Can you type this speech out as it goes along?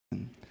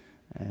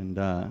And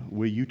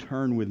will you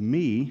turn with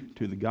me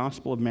to the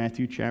Gospel of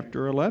Matthew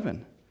chapter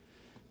 11?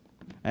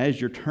 As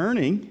you're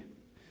turning,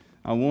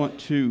 I want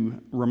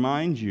to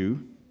remind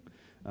you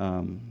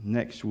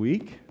next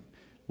week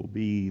will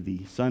be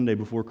the Sunday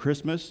before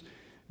Christmas.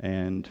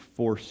 And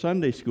for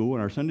Sunday school,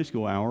 in our Sunday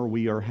school hour,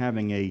 we are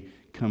having a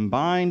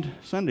combined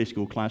Sunday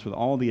school class with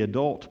all the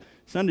adult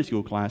Sunday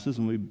school classes,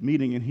 and we'll be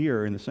meeting in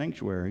here in the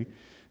sanctuary.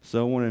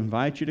 So I want to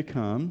invite you to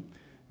come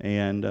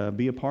and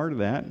be a part of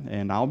that.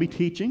 And I'll be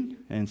teaching,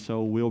 and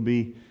so we'll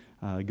be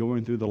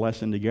going through the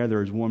lesson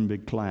together as one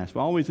big class.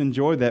 We always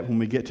enjoy that when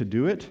we get to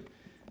do it,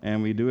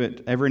 and we do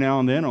it every now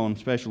and then on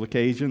special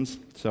occasions.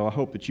 So I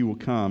hope that you will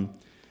come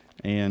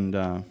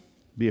and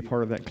be a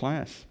part of that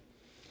class.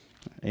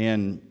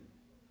 And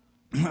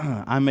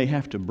I may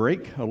have to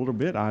break a little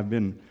bit. I've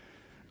been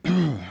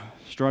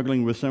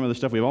struggling with some of the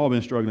stuff we've all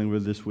been struggling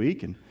with this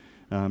week, and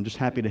I'm just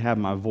happy to have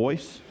my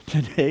voice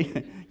today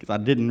because I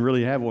didn't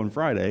really have one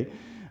Friday.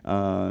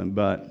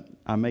 But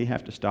I may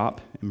have to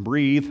stop and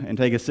breathe and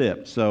take a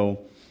sip.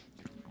 So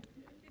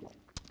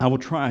I will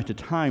try to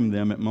time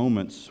them at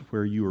moments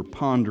where you are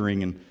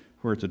pondering and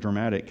where it's a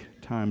dramatic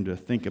time to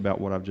think about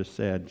what I've just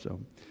said.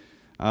 So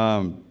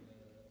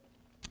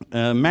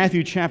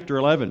Matthew chapter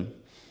 11,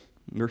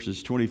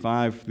 verses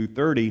 25 through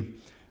 30.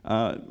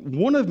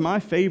 One of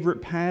my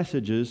favorite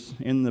passages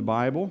in the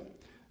Bible,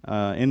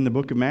 in the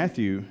book of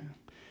Matthew.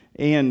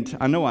 And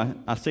I know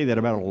I say that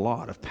about a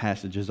lot of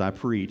passages I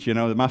preach. You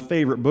know, my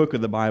favorite book of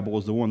the Bible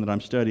is the one that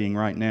I'm studying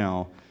right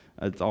now.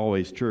 It's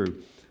always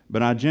true.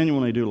 But I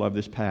genuinely do love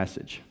this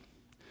passage.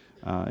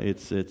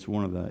 It's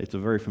a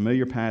very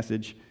familiar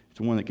passage. It's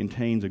one that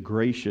contains a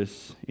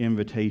gracious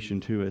invitation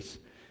to us.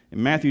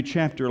 In Matthew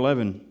chapter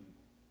 11,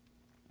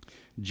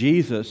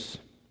 Jesus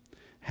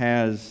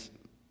has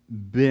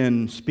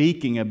been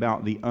speaking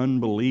about the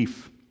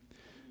unbelief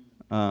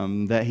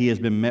that he has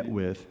been met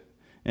with.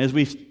 As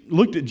we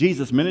looked at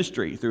Jesus'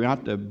 ministry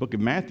throughout the book of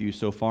Matthew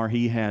so far,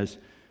 he has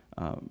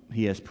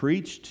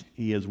preached,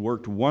 he has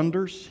worked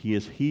wonders, he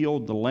has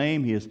healed the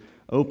lame, he has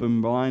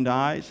opened blind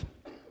eyes,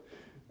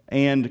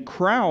 and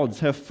crowds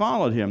have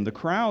followed him. The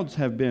crowds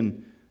have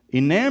been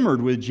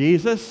enamored with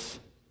Jesus,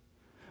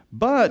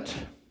 but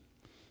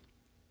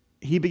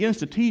he begins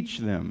to teach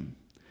them.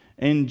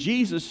 And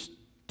Jesus'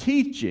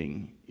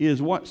 teaching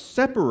is what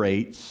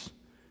separates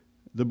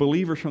the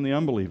believers from the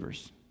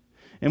unbelievers.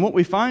 And what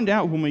we find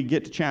out when we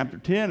get to chapter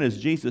 10 is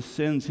Jesus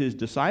sends his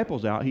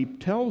disciples out. He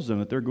tells them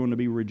that they're going to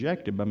be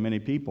rejected by many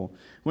people.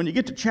 When you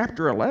get to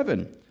chapter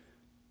 11,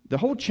 the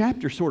whole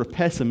chapter is sort of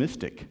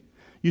pessimistic.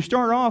 You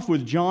start off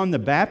with John the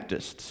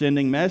Baptist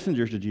sending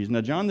messengers to Jesus.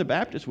 Now, John the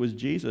Baptist was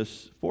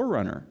Jesus'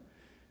 forerunner.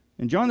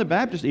 And John the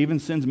Baptist even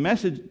sends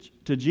message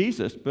to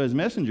Jesus by his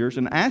messengers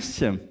and asks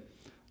him,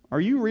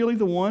 "Are you really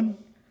the one?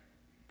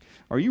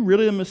 Are you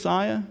really the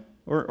Messiah?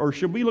 Or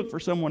should we look for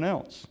someone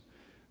else?"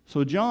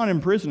 So John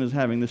in prison is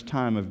having this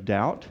time of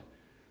doubt.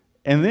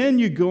 And then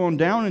you go on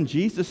down and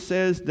Jesus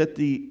says that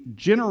the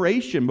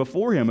generation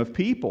before him of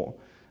people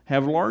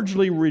have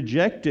largely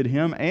rejected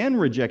him and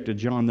rejected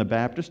John the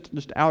Baptist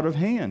just out of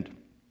hand.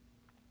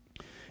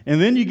 And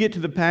then you get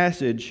to the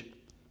passage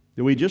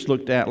that we just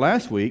looked at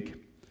last week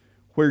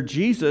where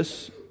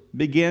Jesus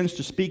begins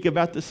to speak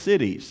about the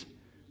cities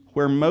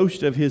where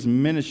most of his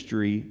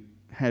ministry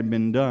had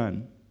been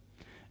done.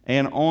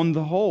 And on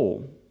the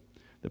whole,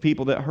 the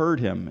people that heard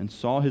him and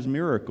saw his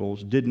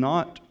miracles did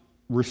not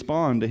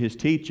respond to his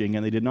teaching,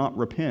 and they did not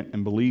repent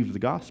and believe the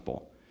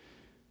gospel.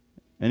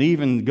 And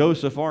even go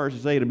so far as to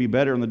say it'll be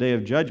better on the day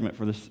of judgment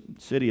for the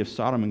city of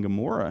Sodom and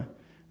Gomorrah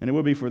than it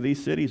will be for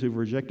these cities who've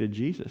rejected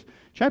Jesus.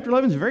 Chapter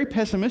 11 is very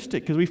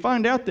pessimistic because we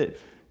find out that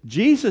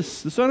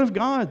Jesus, the Son of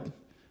God,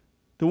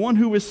 the one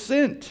who was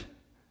sent,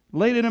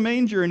 laid in a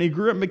manger, and he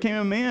grew up and became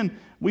a man.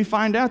 We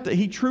find out that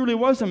he truly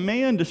was a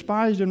man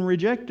despised and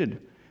rejected.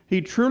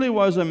 He truly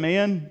was a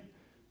man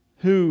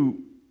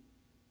who,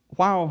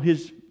 while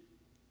his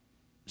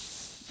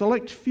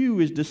select few,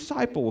 his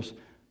disciples,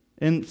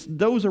 and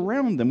those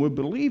around them would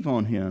believe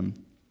on him,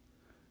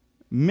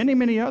 many,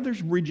 many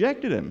others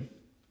rejected him.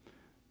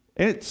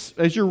 And it's,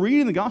 as you're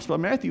reading the Gospel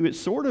of Matthew, it's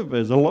sort of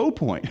as a low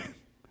point.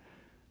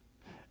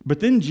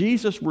 But then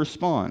Jesus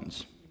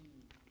responds.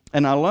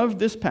 And I love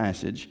this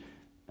passage,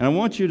 and I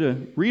want you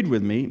to read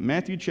with me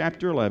Matthew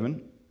chapter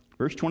 11,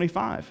 verse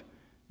 25.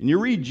 And you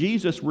read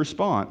Jesus'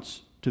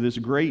 response to this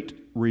great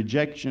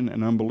rejection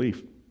and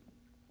unbelief.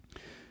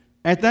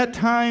 At that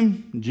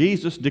time,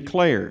 Jesus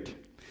declared,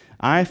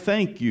 "I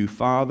thank you,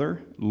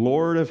 Father,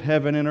 Lord of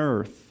heaven and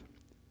earth,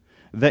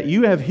 that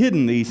you have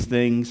hidden these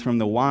things from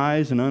the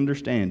wise and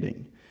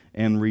understanding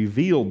and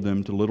revealed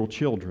them to little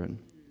children.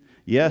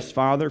 Yes,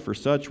 Father, for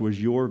such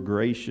was your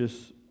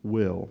gracious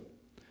will.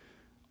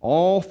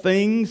 All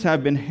things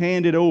have been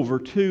handed over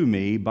to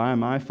me by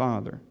my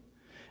Father,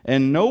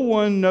 and no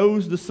one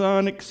knows the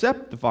Son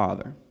except the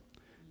Father,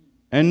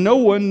 and no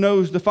one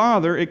knows the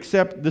Father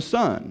except the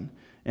Son,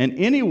 and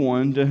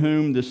anyone to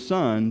whom the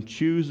Son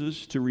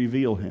chooses to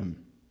reveal him.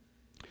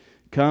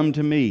 Come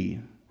to me,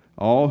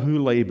 all who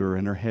labor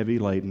and are heavy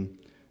laden,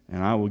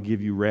 and I will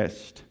give you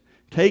rest.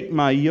 Take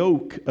my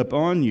yoke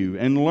upon you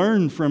and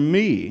learn from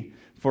me,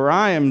 for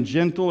I am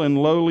gentle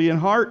and lowly in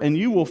heart, and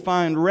you will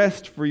find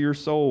rest for your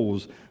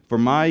souls. For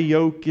my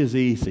yoke is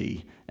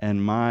easy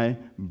and my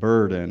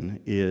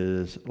burden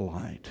is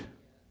light.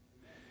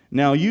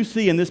 Now you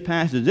see in this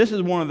passage, this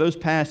is one of those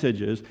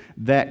passages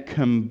that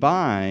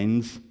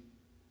combines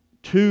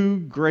two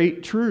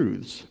great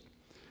truths.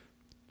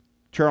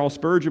 Charles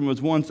Spurgeon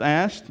was once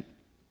asked,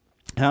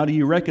 how do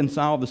you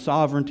reconcile the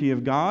sovereignty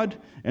of God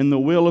and the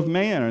will of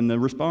man and the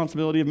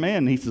responsibility of man?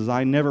 And he says,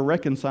 I never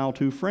reconcile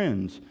two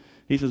friends.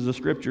 He says the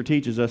Scripture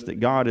teaches us that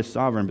God is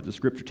sovereign, but the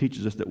Scripture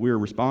teaches us that we're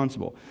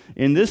responsible.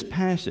 In this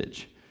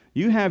passage,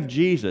 you have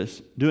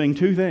Jesus doing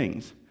two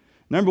things.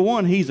 Number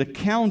one, he's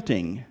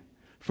accounting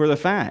for the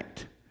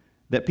fact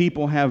that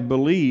people have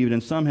believed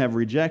and some have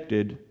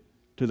rejected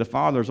to the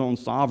Father's own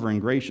sovereign,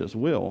 gracious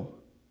will.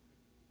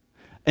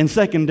 And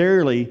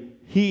secondarily,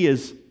 he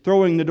is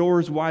throwing the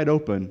doors wide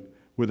open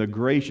with a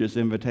gracious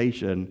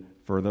invitation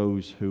for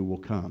those who will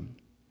come.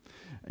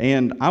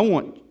 And I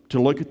want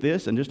to look at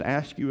this and just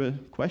ask you a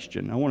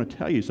question. I want to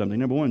tell you something.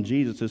 Number one,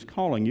 Jesus is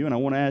calling you, and I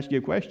want to ask you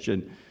a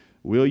question.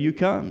 Will you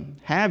come?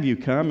 Have you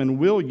come, and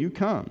will you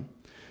come?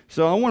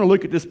 So I want to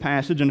look at this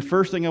passage, and the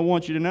first thing I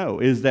want you to know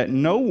is that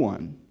no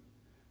one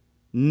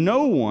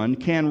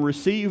can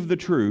receive the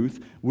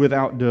truth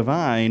without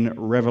divine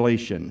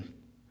revelation.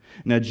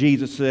 Now,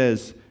 Jesus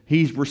says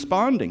he's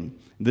responding.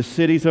 The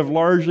cities have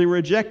largely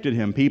rejected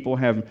him. People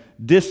have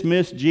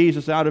dismissed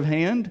Jesus out of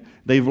hand.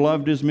 They've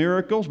loved his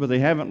miracles, but they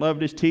haven't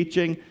loved his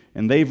teaching,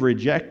 and they've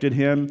rejected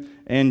him.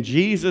 And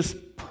Jesus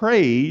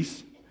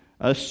prays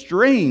a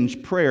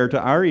strange prayer to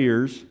our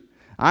ears.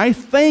 I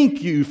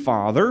thank you,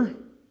 Father,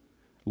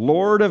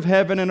 Lord of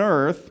heaven and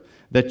earth,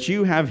 that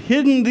you have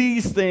hidden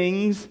these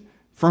things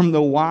from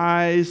the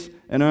wise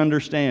and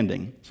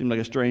understanding. Seems like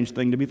a strange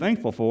thing to be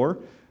thankful for,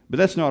 but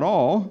that's not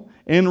all.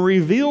 And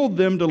revealed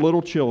them to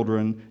little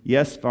children.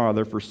 Yes,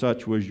 Father, for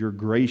such was your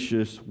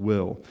gracious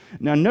will.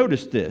 Now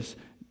notice this.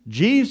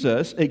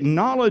 Jesus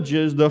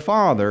acknowledges the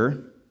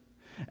Father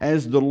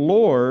as the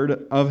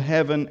Lord of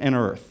heaven and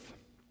earth.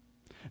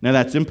 Now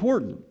that's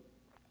important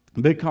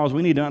because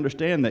we need to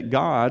understand that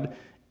God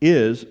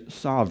is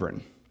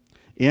sovereign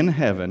in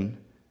heaven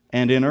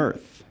and in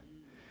earth.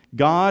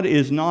 God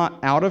is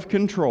not out of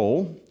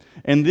control,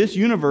 and this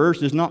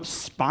universe is not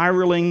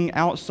spiraling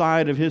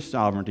outside of his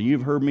sovereignty.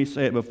 You've heard me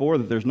say it before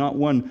that there's not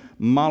one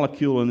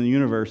molecule in the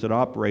universe that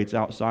operates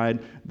outside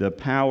the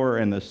power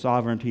and the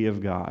sovereignty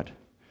of God.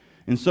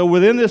 And so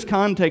within this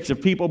context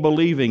of people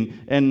believing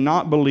and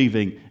not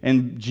believing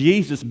and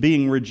Jesus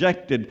being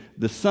rejected,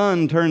 the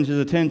Son turns his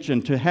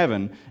attention to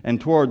heaven and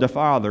toward the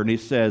Father, and he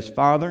says,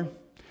 Father,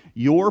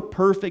 your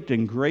perfect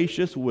and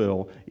gracious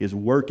will is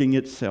working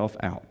itself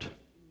out.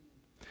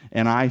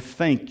 And I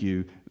thank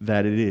you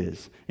that it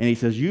is. And he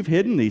says, you've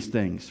hidden these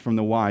things from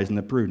the wise and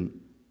the prudent,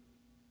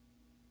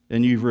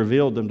 and you've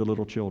revealed them to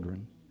little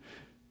children.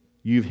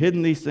 You've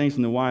hidden these things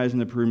from the wise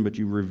and the prudent, but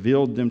you've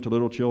revealed them to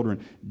little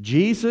children.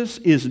 Jesus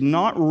is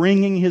not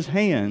wringing his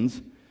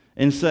hands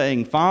and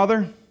saying,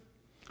 Father,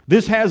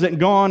 this hasn't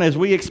gone as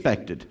we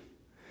expected.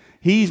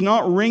 He's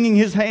not wringing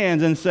his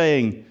hands and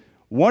saying,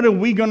 what are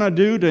we going to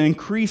do to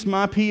increase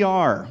my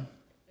PR?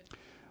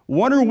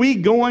 What are we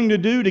going to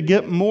do to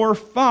get more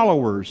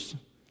followers?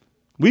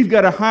 We've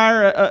got to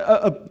hire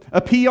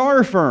a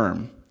PR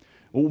firm.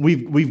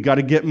 We've got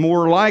to get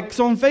more likes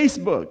on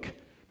Facebook.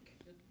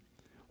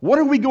 What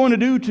are we going to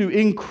do to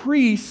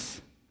increase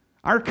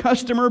our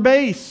customer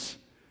base?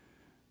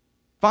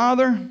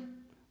 Father,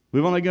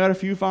 we've only got a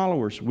few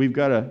followers. We've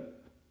got to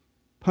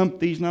pump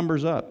these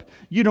numbers up.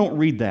 You don't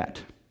read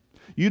that.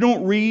 You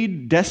don't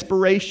read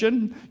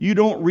desperation. You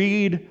don't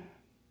read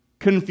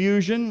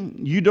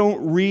confusion. You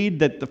don't read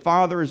that the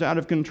Father is out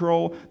of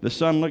control. The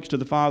Son looks to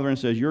the Father and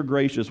says, your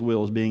gracious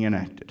will is being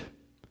enacted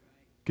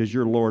because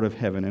you're Lord of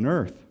heaven and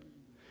earth.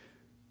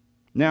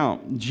 Now,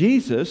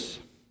 Jesus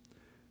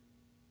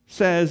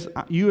says,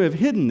 you have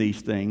hidden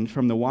these things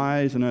from the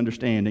wise and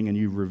understanding, and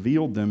you've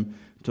revealed them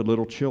to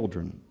little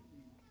children.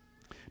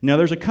 Now,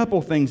 there's a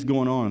couple things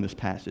going on in this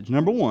passage.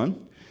 Number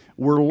one,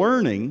 we're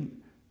learning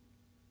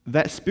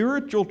that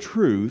spiritual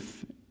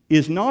truth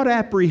is not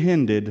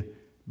apprehended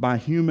by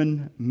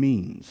human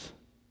means.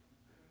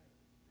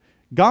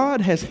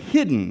 God has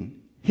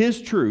hidden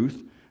his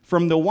truth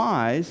from the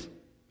wise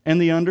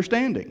and the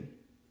understanding.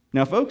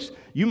 Now, folks,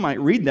 you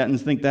might read that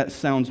and think that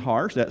sounds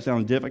harsh, that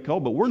sounds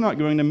difficult, but we're not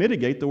going to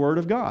mitigate the Word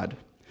of God.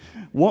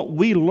 What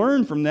we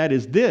learn from that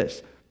is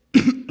this.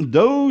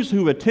 Those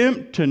who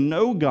attempt to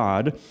know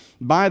God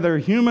by their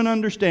human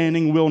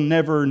understanding will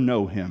never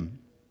know Him.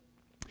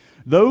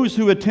 Those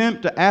who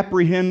attempt to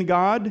apprehend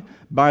God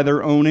by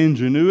their own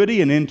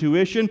ingenuity and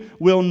intuition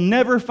will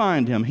never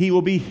find Him. He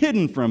will be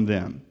hidden from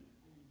them.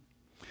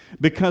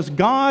 Because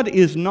God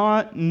is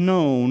not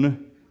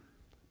known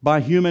by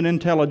human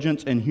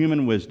intelligence and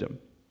human wisdom.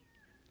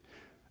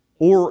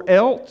 Or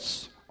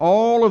else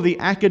all of the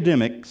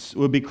academics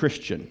would be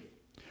Christian.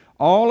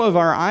 All of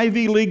our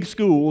Ivy League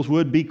schools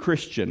would be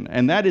Christian,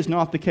 and that is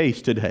not the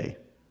case today.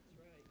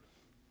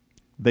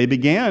 They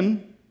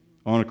began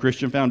on a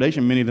Christian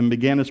foundation. Many of them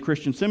began as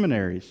Christian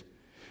seminaries.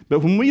 But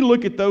when we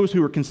look at those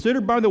who are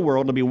considered by the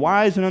world to be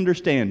wise and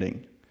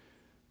understanding,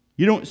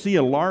 you don't see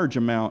a large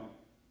amount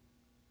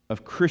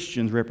of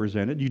Christians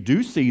represented. You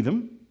do see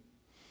them.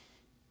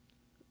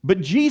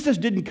 But Jesus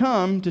didn't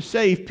come to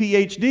save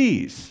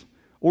PhDs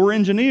or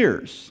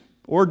engineers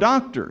or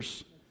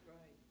doctors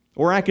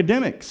or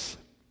academics.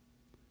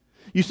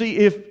 You see,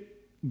 if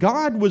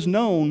God was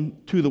known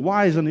to the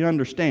wise and the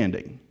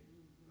understanding,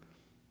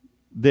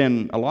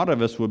 then a lot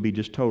of us would be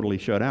just totally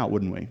shut out,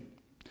 wouldn't we?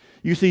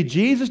 You see,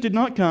 Jesus did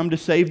not come to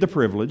save the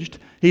privileged.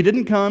 He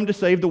didn't come to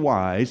save the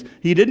wise.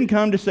 He didn't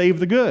come to save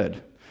the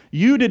good.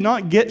 You did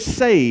not get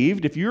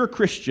saved, if you're a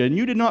Christian,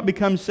 you did not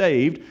become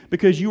saved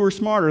because you were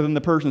smarter than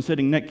the person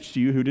sitting next to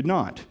you who did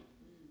not.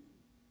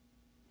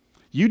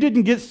 You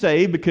didn't get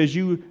saved because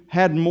you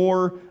had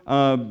more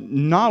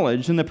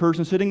knowledge than the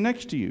person sitting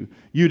next to you.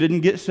 You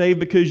didn't get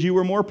saved because you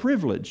were more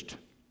privileged.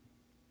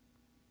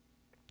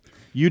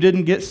 You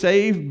didn't get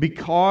saved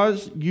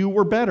because you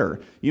were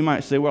better. You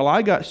might say, well,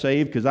 I got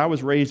saved because I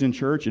was raised in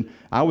church and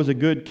I was a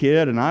good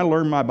kid and I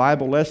learned my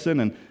Bible lesson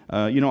and,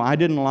 I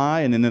didn't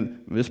lie. And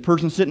then this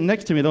person sitting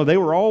next to me, though, they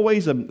were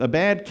always a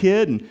bad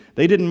kid and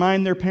they didn't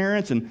mind their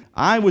parents and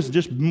I was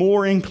just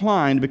more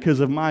inclined because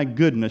of my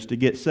goodness to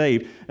get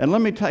saved. And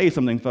let me tell you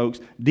something, folks.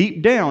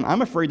 Deep down,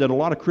 I'm afraid that a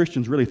lot of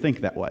Christians really think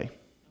that way.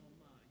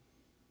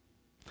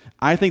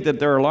 I think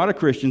that there are a lot of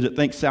Christians that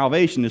think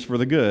salvation is for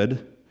the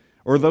good,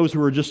 or those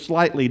who are just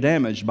slightly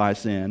damaged by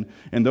sin,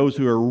 and those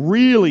who are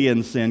really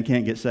in sin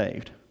can't get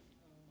saved.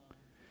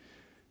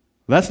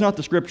 That's not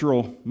the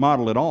scriptural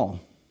model at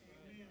all.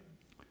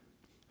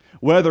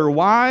 Whether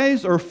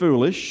wise or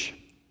foolish,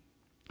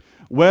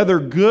 whether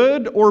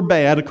good or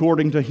bad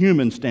according to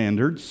human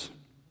standards,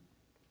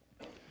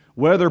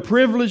 whether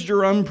privileged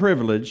or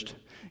unprivileged,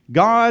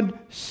 God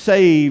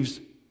saves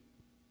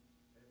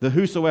the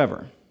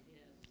whosoever.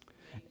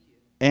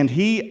 And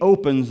He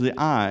opens the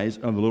eyes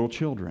of the little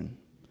children.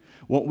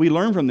 What we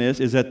learn from this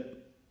is that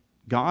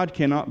God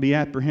cannot be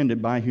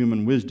apprehended by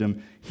human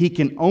wisdom. He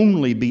can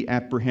only be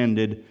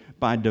apprehended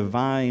by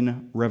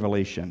divine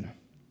revelation.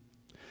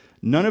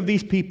 None of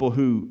these people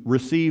who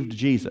received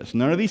Jesus,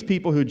 none of these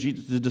people who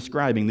Jesus is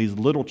describing, these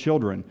little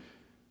children,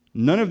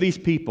 none of these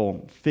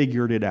people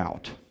figured it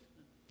out.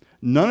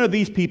 None of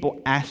these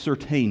people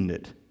ascertained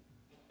it.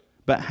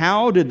 But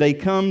how did they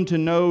come to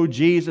know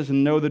Jesus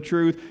and know the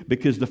truth?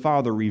 Because the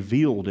Father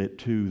revealed it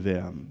to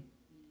them.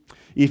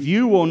 If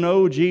you will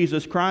know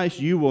Jesus Christ,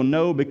 you will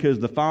know because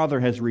the Father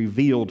has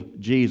revealed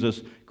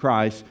Jesus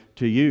Christ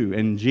to you.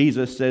 And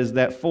Jesus says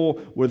that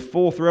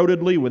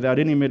full-throatedly, without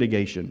any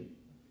mitigation.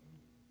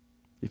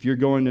 If you're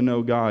going to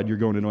know God, you're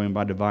going to know Him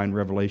by divine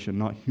revelation,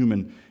 not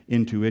human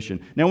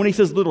intuition. Now, when He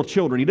says little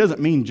children, He doesn't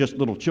mean just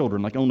little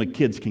children, like only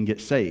kids can get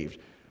saved.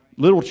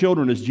 Little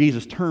children is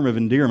Jesus' term of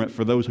endearment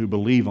for those who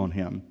believe on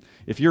Him.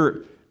 If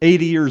you're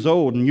 80 years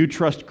old and you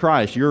trust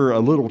Christ, you're a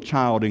little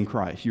child in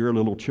Christ. You're a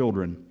little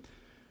children.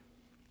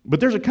 But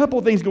there's a couple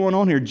of things going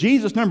on here.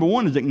 Jesus, number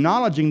one, is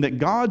acknowledging that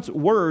God's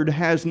word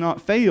has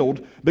not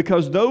failed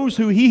because those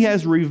who He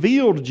has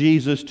revealed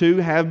Jesus to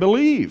have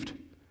believed.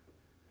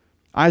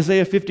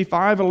 Isaiah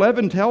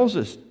 55:11 tells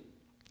us,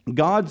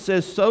 God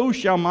says, so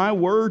shall my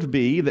word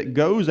be that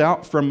goes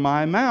out from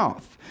my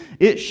mouth.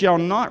 It shall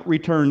not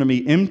return to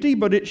me empty,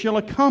 but it shall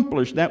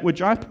accomplish that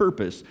which I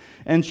purpose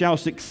and shall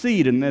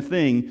succeed in the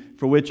thing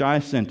for which I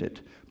sent it.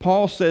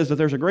 Paul says that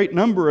there's a great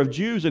number of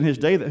Jews in his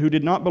day who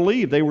did not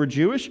believe. They were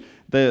Jewish.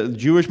 The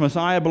Jewish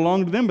Messiah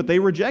belonged to them, but they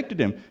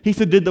rejected Him. He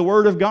said, did the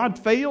word of God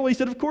fail? He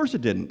said, of course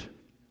it didn't.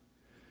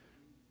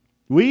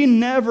 We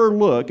never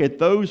look at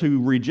those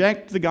who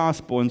reject the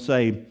gospel and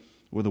say,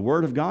 well, the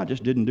word of God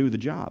just didn't do the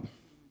job.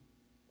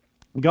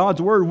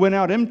 God's word went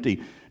out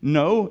empty.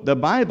 No, the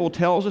Bible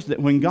tells us that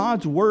when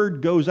God's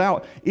word goes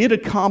out, it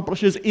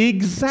accomplishes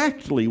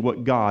exactly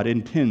what God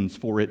intends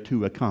for it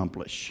to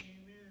accomplish.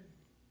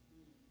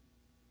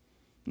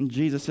 And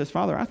Jesus says,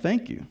 Father, I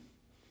thank you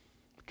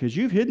because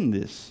you've hidden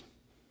this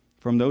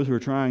from those who are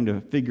trying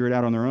to figure it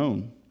out on their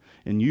own.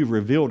 And you've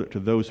revealed it to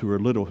those who are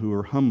little, who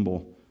are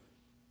humble,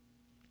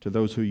 to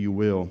those who you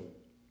will.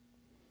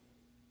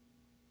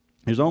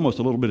 There's almost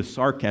a little bit of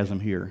sarcasm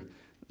here.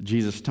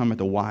 Jesus is talking about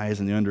the wise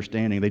and the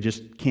understanding. They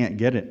just can't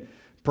get it.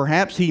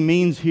 Perhaps He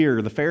means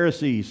here the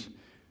Pharisees,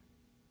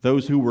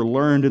 those who were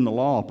learned in the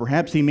law.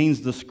 Perhaps He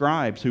means the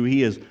scribes who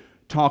He has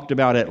talked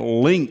about at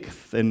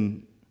length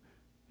and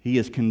He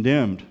has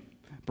condemned.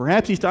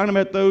 Perhaps He's talking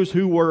about those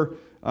who were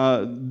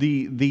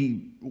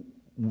the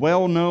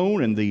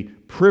well-known and the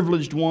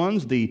privileged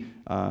ones, the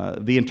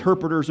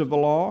interpreters of the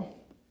law.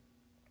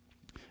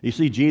 You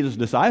see, Jesus'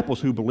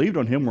 disciples who believed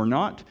on Him were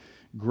not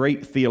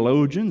great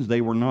theologians.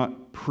 They were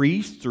not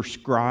priests or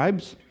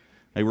scribes.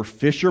 They were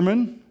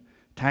fishermen,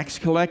 tax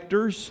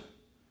collectors,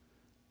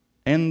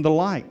 and the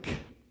like.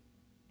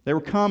 They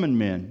were common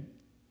men.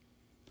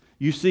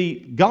 You see,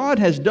 God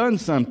has done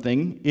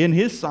something in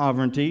His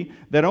sovereignty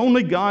that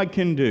only God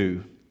can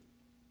do.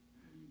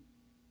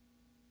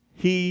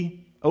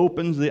 He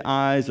opens the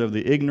eyes of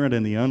the ignorant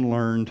and the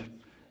unlearned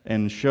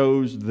and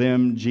shows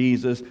them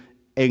Jesus.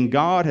 And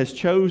God has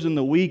chosen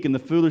the weak and the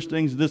foolish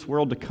things of this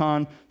world to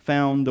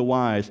confound the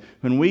wise.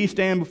 When we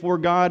stand before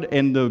God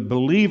and the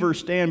believers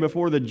stand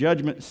before the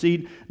judgment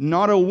seat,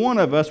 not a one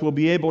of us will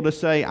be able to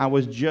say, I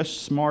was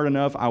just smart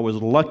enough, I was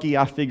lucky,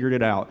 I figured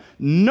it out.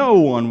 No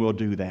one will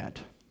do that.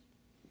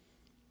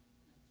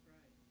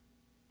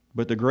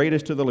 But the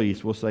greatest to the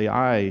least will say,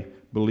 I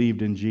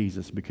believed in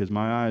Jesus because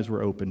my eyes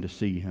were open to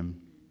see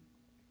him.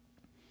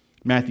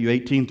 Matthew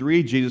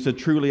 18:3, Jesus said,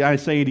 truly I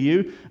say to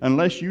you,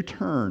 unless you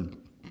turn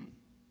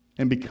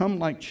and become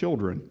like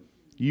children,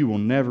 you will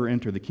never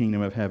enter the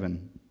kingdom of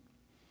heaven.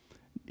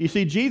 You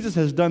see, Jesus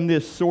has done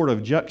this sort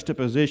of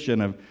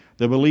juxtaposition of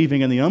the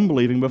believing and the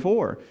unbelieving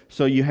before.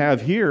 So you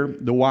have here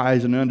the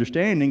wise and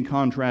understanding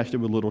contrasted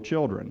with little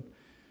children,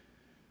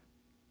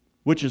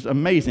 which is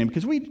amazing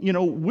because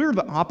we're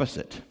the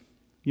opposite.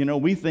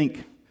 We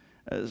think,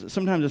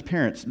 sometimes as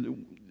parents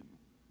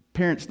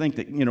think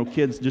that,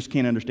 kids just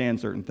can't understand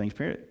certain things.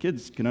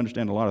 Kids can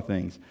understand a lot of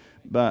things,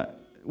 but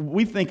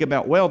we think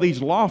about, well,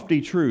 these lofty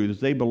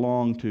truths, they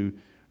belong to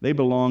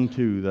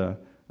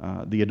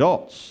the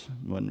adults.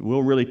 When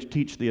we'll really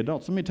teach the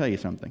adults. Let me tell you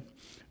something.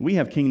 We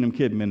have Kingdom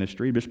Kid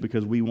Ministry just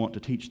because we want to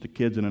teach the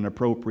kids in an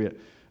appropriate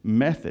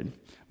method.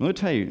 Let me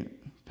tell you,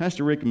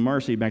 Pastor Rick and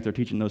Marcy back there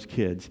teaching those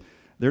kids,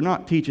 they're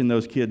not teaching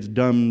those kids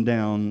dumbed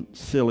down,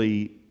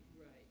 silly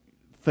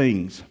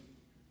things,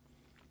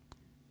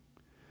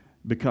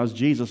 because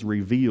Jesus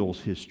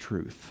reveals his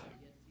truth.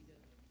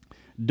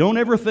 Don't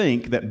ever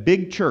think that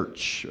big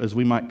church, as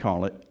we might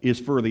call it, is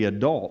for the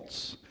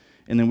adults,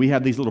 and then we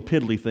have these little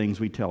piddly things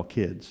we tell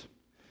kids.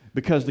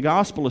 Because the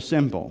gospel is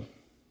simple.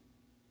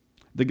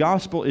 The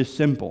gospel is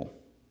simple.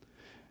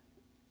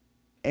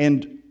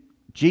 And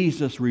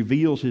Jesus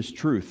reveals his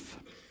truth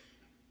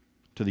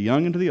to the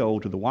young and to the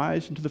old, to the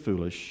wise and to the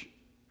foolish,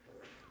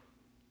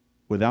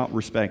 without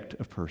respect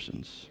of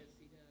persons.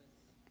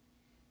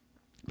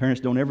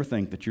 Parents, don't ever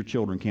think that your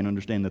children can't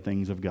understand the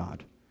things of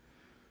God.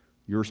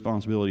 Your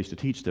responsibility is to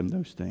teach them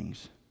those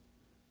things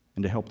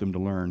and to help them to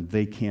learn.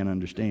 They can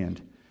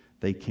understand.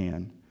 They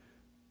can.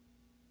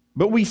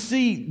 But we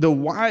see the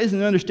wise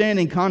and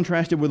understanding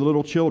contrasted with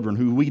little children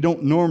who we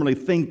don't normally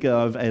think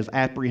of as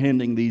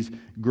apprehending these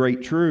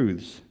great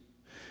truths.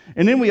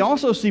 And then we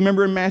also see,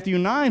 remember in Matthew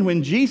 9,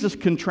 when Jesus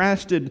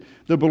contrasted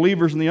the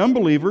believers and the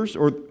unbelievers,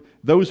 or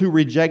those who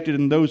rejected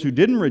and those who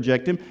didn't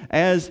reject him,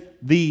 as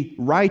the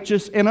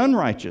righteous and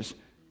unrighteous.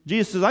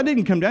 Jesus says, I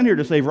didn't come down here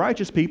to save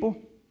righteous people.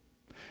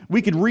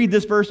 We could read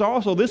this verse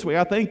also this way.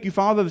 I thank you,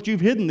 Father, that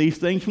you've hidden these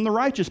things from the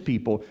righteous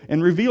people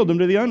and revealed them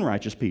to the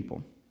unrighteous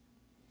people.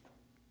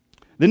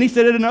 Then he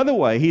said it another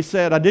way. He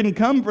said, I didn't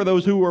come for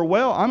those who were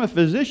well. I'm a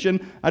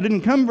physician. I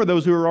didn't come for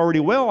those who are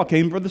already well. I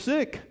came for the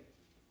sick.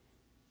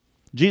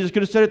 Jesus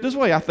could have said it this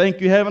way. I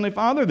thank you, Heavenly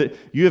Father, that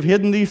you have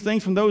hidden these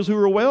things from those who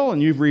are well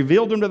and you've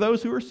revealed them to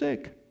those who are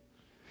sick.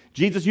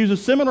 Jesus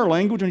uses similar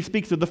language when he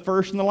speaks of the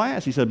first and the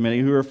last. He said, many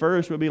who are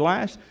first will be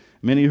last.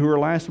 Many who are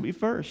last will be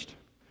first.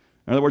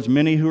 In other words,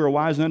 many who are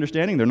wise and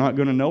understanding, they're not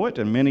going to know it,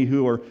 and many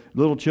who are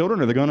little children,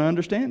 they're going to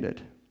understand it.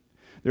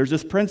 There's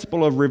this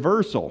principle of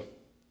reversal.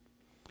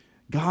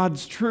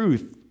 God's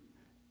truth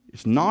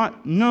is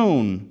not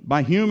known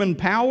by human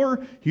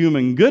power,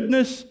 human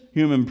goodness,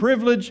 human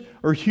privilege,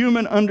 or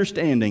human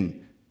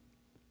understanding.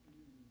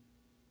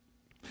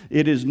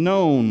 It is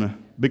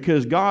known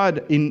because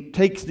God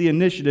takes the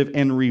initiative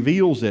and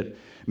reveals it.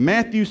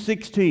 Matthew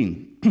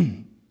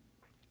 16.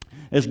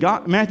 As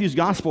Matthew's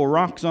gospel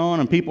rocks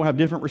on and people have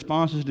different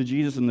responses to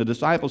Jesus and the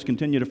disciples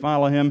continue to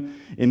follow him,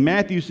 in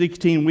Matthew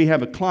 16 we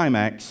have a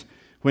climax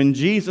when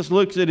Jesus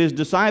looks at his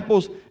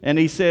disciples and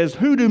he says,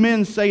 who do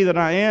men say that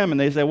I am? And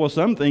they say, well,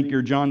 some think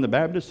you're John the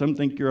Baptist, some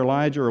think you're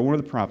Elijah or one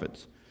of the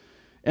prophets.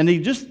 And he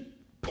just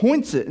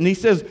points it and he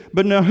says,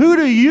 but now who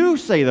do you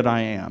say that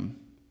I am?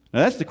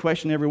 Now that's the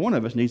question every one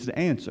of us needs to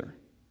answer.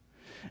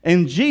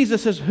 And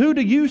Jesus says, who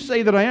do you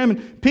say that I am?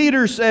 And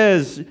Peter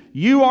says,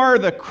 you are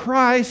the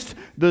Christ,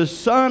 the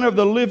Son of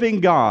the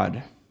living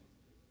God.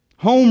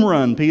 Home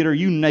run, Peter,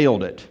 you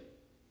nailed it.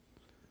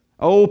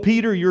 Oh,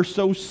 Peter, you're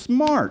so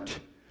smart.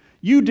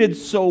 You did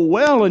so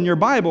well in your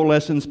Bible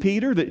lessons,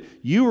 Peter, that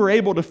you were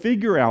able to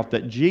figure out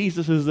that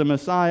Jesus is the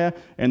Messiah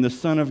and the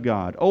Son of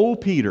God. Oh,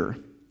 Peter,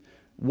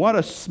 what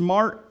a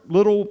smart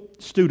little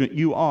student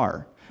you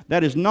are.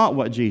 That is not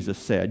what Jesus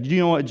said. Do you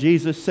know what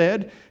Jesus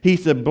said? He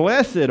said,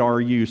 blessed are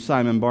you,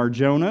 Simon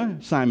Bar-Jonah,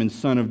 Simon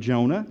son of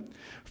Jonah,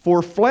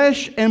 for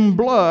flesh and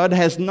blood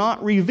has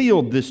not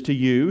revealed this to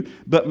you,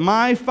 but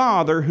my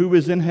Father who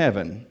is in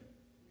heaven.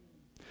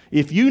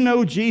 If you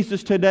know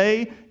Jesus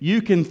today,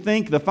 you can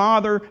thank the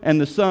Father and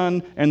the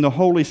Son and the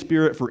Holy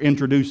Spirit for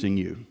introducing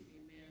you.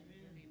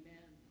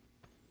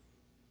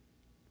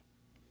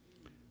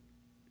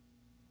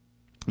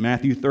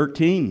 Matthew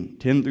 13,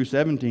 10 through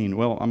 17.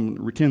 Well,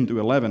 I'm 10 through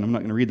 11. I'm not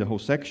going to read the whole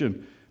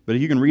section. But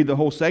you can read the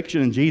whole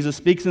section, and Jesus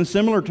speaks in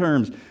similar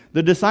terms.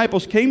 The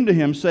disciples came to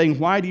him saying,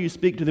 why do you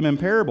speak to them in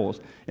parables?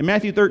 In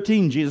Matthew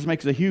 13, Jesus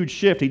makes a huge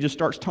shift. He just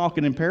starts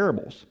talking in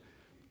parables.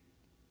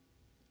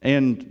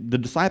 And the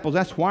disciples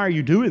ask, why are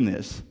you doing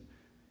this?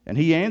 And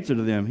he answered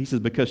to them, he says,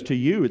 because to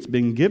you it's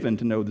been given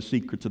to know the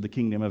secrets of the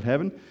kingdom of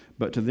heaven,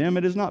 but to them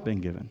it has not been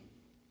given.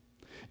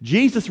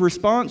 Jesus'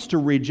 response to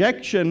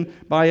rejection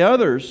by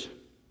others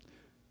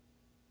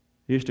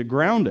is to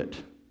ground it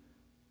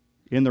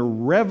in the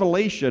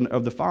revelation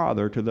of the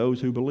Father to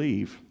those who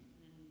believe.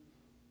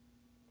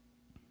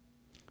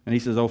 And he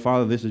says, oh,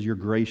 Father, this is your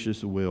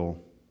gracious will.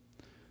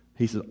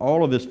 He says,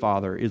 all of this,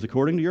 Father, is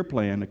according to your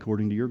plan,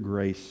 according to your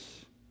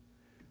grace.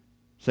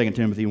 2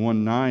 Timothy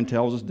 1:9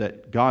 tells us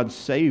that God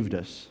saved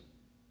us,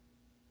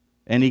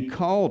 and he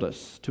called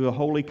us to a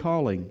holy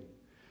calling,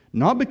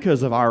 not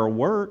because of our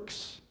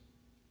works,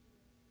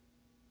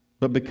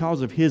 but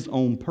because of his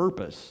own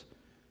purpose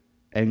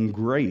and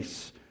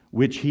grace,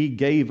 which he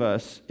gave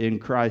us in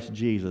Christ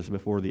Jesus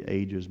before the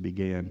ages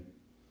began.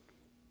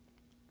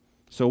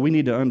 So we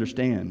need to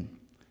understand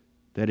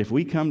that if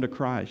we come to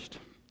Christ,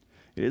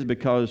 it is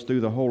because through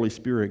the Holy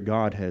Spirit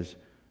God has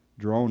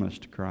drawn us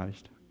to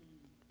Christ.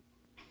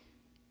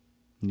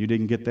 You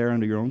didn't get there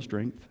under your own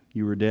strength.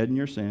 You were dead in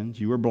your sins.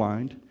 You were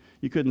blind.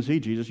 You couldn't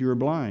see Jesus. You were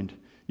blind.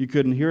 You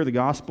couldn't hear the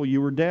gospel.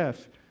 You were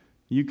deaf.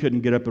 You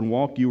couldn't get up and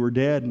walk. You were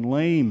dead and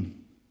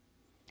lame.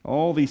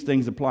 All these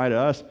things apply to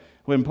us.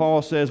 When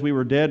Paul says we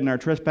were dead in our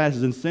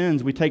trespasses and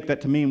sins, we take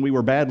that to mean we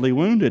were badly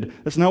wounded.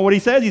 That's not what he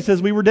says. He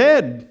says we were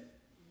dead.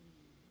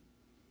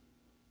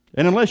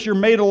 And unless you're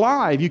made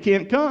alive, you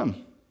can't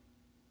come.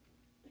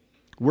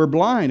 We're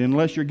blind.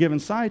 Unless you're given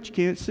sight, you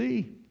can't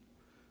see.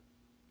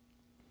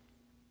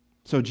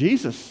 So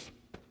Jesus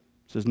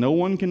says no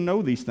one can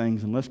know these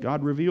things unless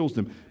God reveals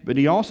them. But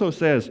he also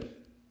says,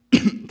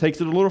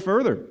 takes it a little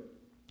further,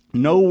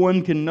 no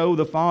one can know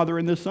the Father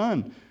and the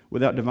Son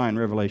without divine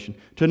revelation.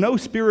 To know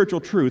spiritual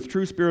truth,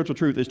 true spiritual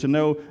truth, is to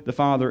know the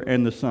Father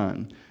and the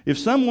Son. If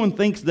someone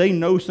thinks they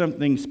know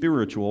something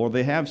spiritual, or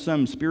they have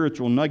some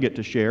spiritual nugget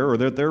to share, or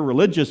that they're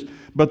religious,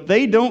 but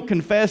they don't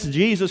confess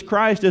Jesus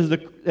Christ as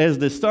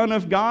the Son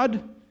of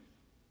God,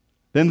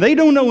 then they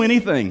don't know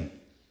anything.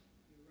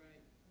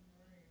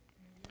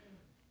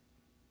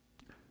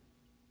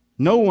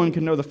 No one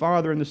can know the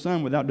Father and the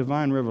Son without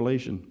divine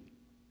revelation.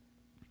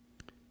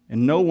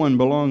 And no one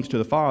belongs to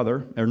the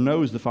Father or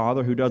knows the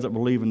Father who doesn't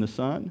believe in the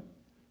Son.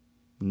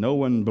 No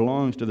one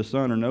belongs to the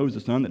Son or knows the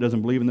Son that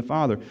doesn't believe in the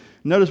Father.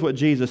 Notice what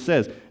Jesus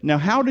says. Now,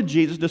 how did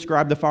Jesus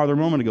describe the Father a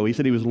moment ago? He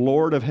said he was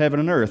Lord of heaven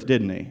and earth,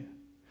 didn't he?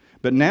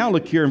 But now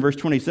look here in verse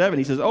 27.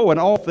 He says, oh, and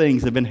all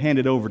things have been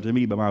handed over to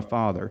me by my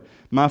Father.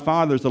 My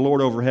Father is the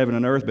Lord over heaven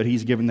and earth, but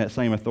he's given that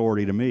same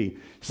authority to me.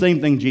 Same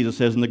thing Jesus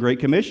says in the Great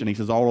Commission. He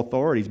says, all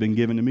authority has been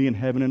given to me in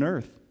heaven and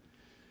earth.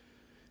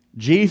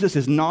 Jesus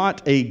is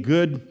not a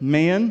good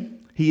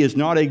man. He is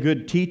not a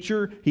good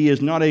teacher. He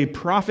is not a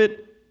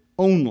prophet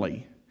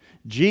only.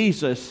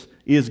 Jesus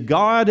is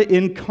God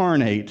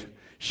incarnate,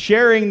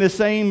 sharing the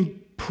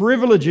same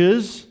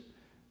privileges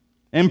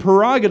and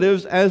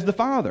prerogatives as the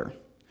Father.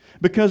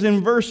 Because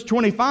in verse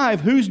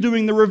 25, who's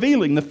doing the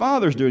revealing? The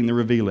Father's doing the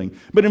revealing.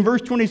 But in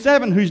verse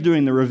 27, who's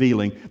doing the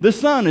revealing? The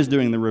Son is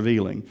doing the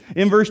revealing.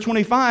 In verse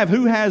 25,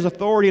 who has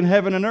authority in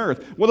heaven and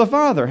earth? Well, the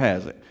Father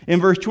has it.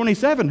 In verse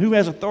 27, who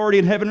has authority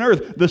in heaven and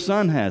earth? The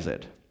Son has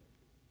it.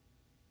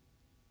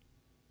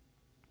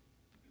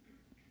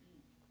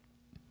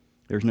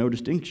 There's no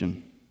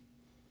distinction.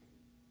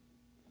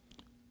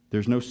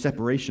 There's no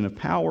separation of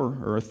power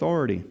or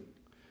authority.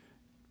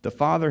 The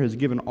Father has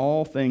given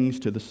all things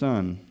to the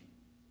Son.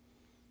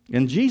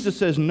 And Jesus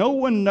says, no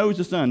one knows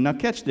the Son. Now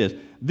catch this.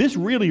 This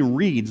really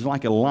reads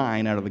like a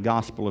line out of the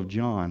Gospel of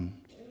John.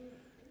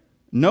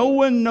 No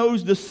one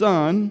knows the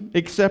Son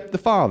except the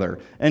Father,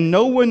 and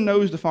no one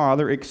knows the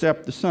Father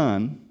except the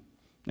Son,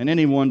 and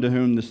anyone to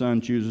whom the Son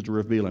chooses to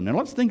reveal him. Now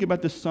let's think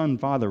about this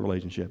Son-Father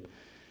relationship.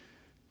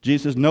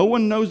 Jesus says, no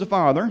one knows the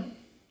Father,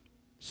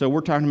 so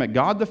we're talking about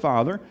God the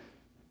Father.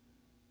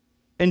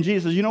 And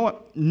Jesus says, you know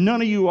what?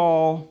 None of you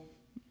all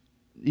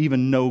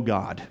even know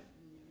God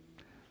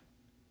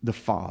the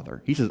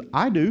Father. He says,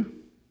 I do.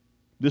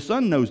 The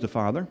Son knows the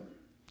Father.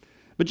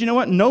 But you know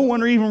what? No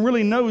one even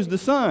really knows the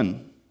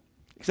Son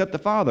except the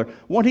Father.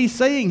 What he's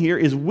saying here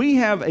is we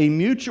have a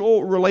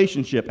mutual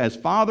relationship as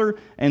Father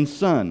and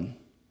Son.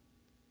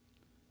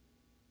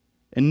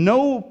 And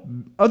no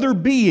other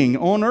being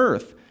on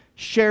earth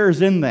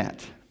shares in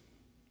that.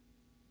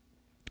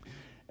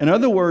 In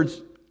other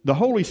words, the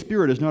Holy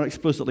Spirit is not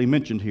explicitly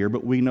mentioned here,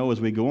 but we know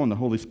as we go on the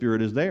Holy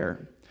Spirit is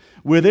there.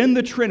 Within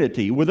the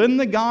Trinity, within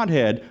the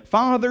Godhead,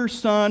 Father,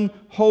 Son,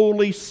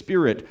 Holy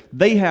Spirit,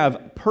 they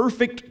have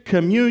perfect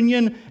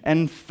communion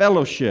and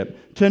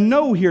fellowship. To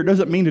know here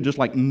doesn't mean to just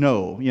like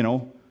know, you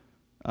know.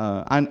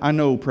 I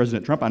know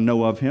President Trump. I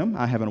know of him.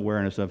 I have an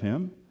awareness of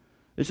him.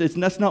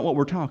 That's not what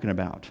we're talking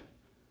about.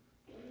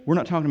 We're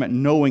not talking about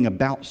knowing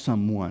about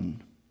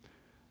someone.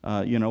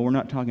 We're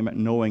not talking about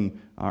knowing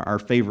our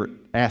favorite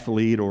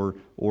athlete or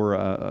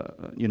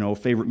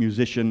favorite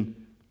musician.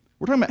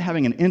 We're talking about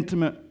having an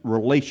intimate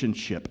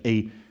relationship,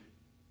 a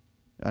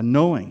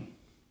knowing.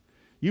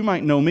 You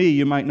might know me,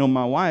 you might know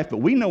my wife, but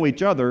we know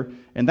each other,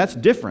 and that's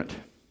different.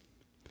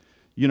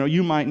 You know,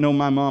 you might know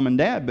my mom and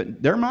dad,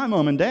 but they're my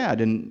mom and dad,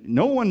 and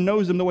no one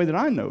knows them the way that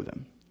I know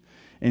them.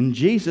 And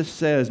Jesus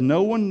says,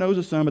 no one knows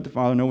the Son but the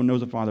Father, no one knows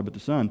the Father but the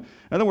Son.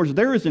 In other words,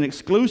 there is an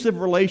exclusive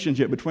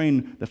relationship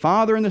between the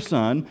Father and the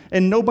Son,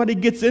 and nobody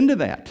gets into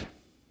that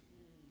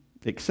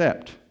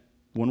except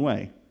one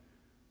way.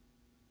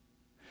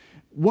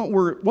 What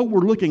we're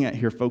looking at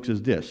here, folks,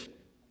 is this.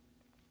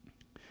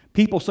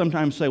 People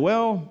sometimes say,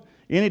 well,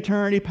 in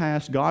eternity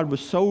past, God was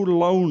so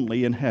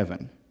lonely in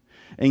heaven,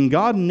 and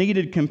God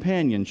needed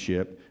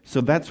companionship, so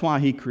that's why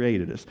He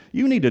created us.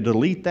 You need to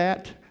delete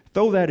that.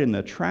 Throw that in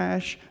the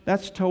trash.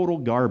 That's total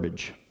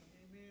garbage.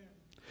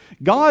 Amen.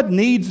 God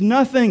needs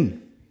nothing.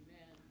 Amen.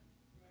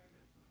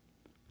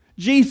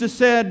 Jesus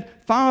said,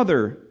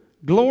 Father,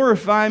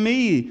 glorify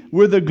me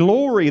with the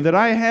glory that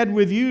I had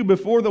with you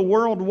before the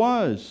world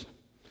was.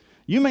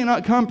 You may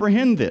not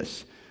comprehend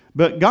this,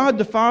 but God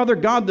the Father,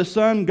 God the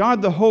Son,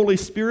 God the Holy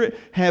Spirit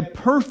have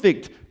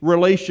perfect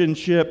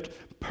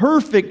relationship,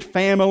 perfect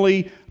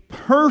family,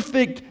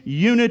 perfect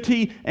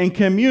unity and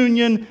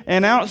communion,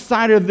 and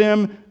outside of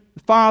them,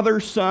 Father,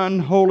 Son,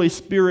 Holy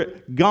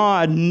Spirit,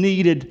 God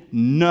needed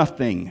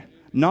nothing,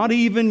 not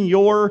even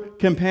your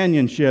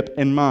companionship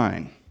and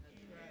mine.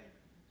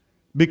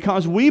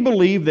 Because we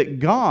believe that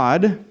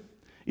God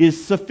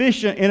is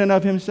sufficient in and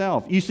of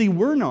Himself. You see,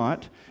 we're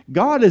not.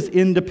 God is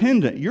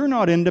independent. You're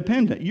not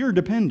independent. You're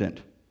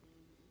dependent.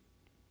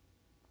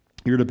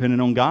 You're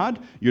dependent on God.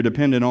 You're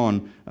dependent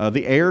on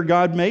the air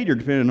God made. You're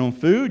dependent on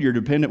food. You're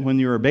dependent when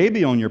you're a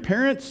baby on your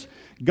parents.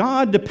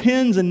 God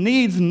depends and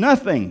needs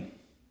nothing.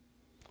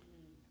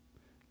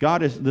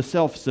 God is the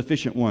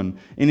self-sufficient one.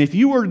 And if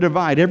you were to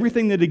divide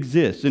everything that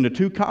exists into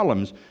two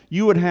columns,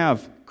 you would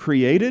have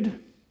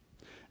created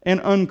and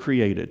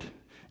uncreated.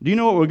 Do you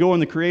know what would go in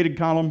the created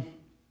column?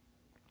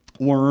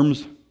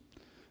 Worms,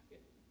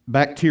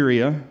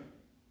 bacteria.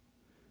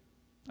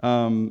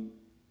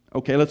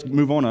 Okay, let's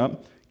move on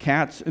up.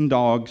 Cats and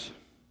dogs,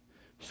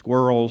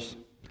 squirrels,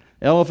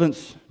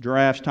 elephants,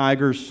 giraffes,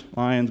 tigers,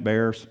 lions,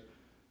 bears.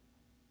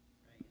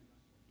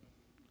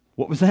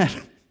 What was that?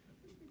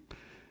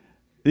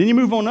 Then you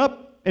move on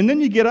up, and then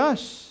you get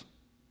us,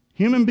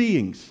 human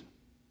beings.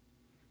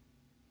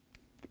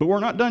 But we're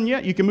not done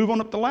yet. You can move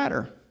on up the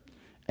ladder.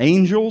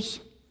 Angels,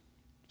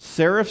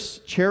 seraphs,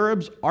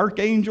 cherubs,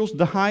 archangels,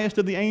 the highest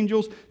of the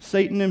angels,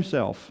 Satan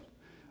himself,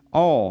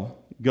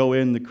 all go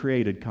in the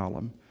created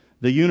column.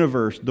 The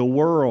universe, the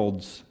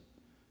worlds,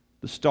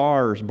 the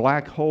stars,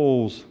 black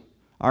holes,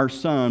 our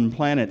sun,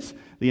 planets,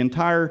 the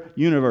entire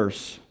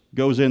universe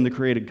goes in the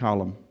created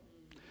column.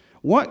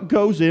 What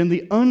goes in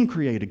the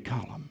uncreated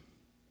column?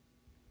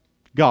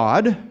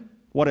 God.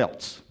 What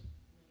else?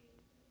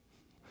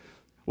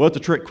 Well, it's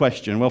a trick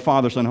question. Well,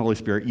 Father, Son, Holy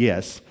Spirit,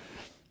 yes.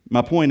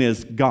 My point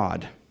is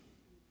God.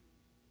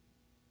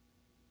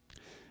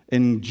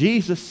 And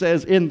Jesus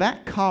says in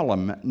that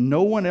column,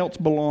 no one else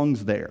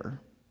belongs there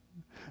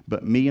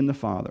but me and the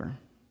Father.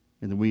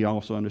 And then we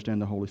also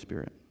understand the Holy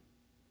Spirit.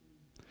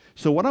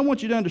 So what I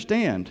want you to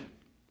understand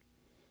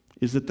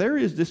is that there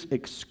is this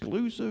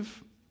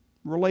exclusive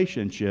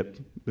relationship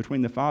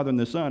between the Father and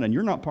the Son, and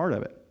you're not part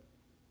of it.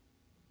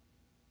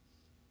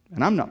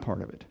 And I'm not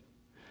part of it.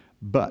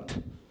 But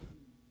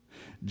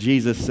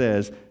Jesus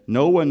says,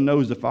 no one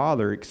knows the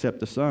Father except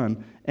the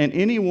Son, and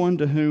anyone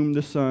to whom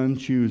the Son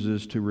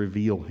chooses to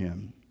reveal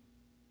Him.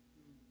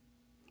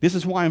 This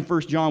is why in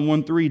 1 John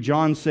 1:3,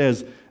 John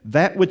says,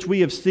 that which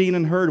we have seen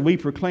and heard we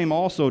proclaim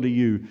also to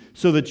you,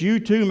 so that you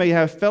too may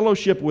have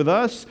fellowship with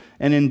us,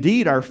 and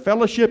indeed our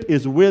fellowship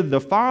is with the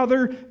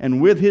Father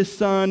and with His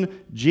Son,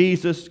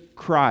 Jesus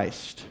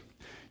Christ.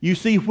 You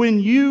see,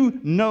 when you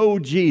know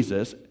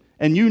Jesus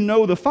and you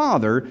know the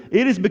Father,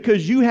 it is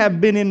because you have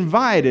been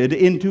invited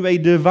into a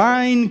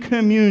divine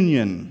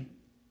communion.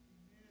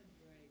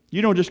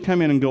 You don't just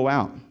come in and go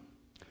out.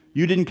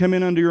 You didn't come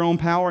in under your own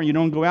power, and you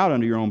don't go out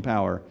under your own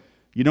power.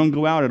 You don't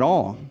go out at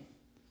all.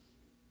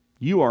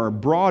 You are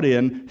brought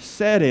in,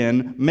 set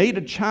in, made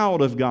a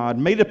child of God,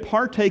 made a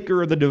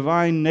partaker of the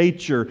divine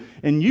nature,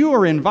 and you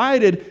are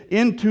invited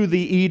into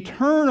the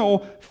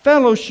eternal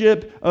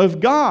fellowship of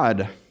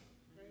God.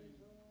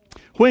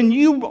 When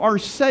you are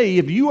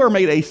saved, you are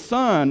made a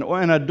son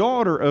and a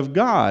daughter of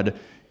God.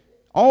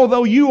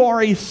 Although you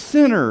are a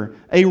sinner,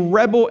 a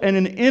rebel, and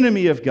an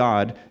enemy of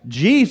God,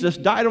 Jesus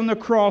died on the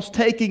cross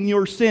taking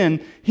your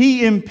sin.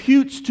 He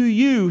imputes to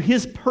you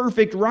His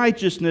perfect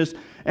righteousness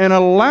and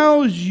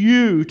allows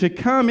you to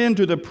come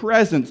into the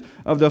presence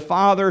of the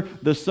Father,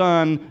 the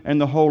Son, and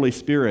the Holy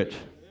Spirit.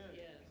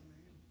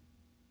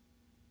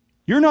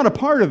 You're not a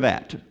part of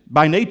that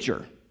by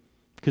nature,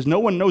 because no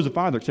one knows the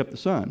Father except the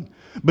Son.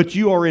 But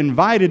you are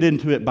invited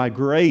into it by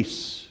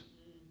grace.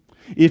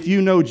 If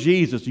you know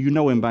Jesus, you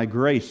know Him by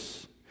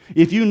grace.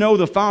 If you know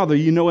the Father,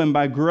 you know Him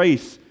by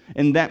grace.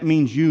 And that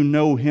means you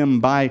know Him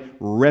by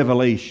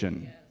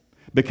revelation.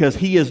 Because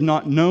He is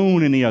not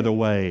known any other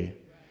way.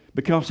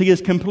 Because He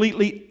is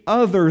completely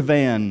other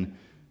than.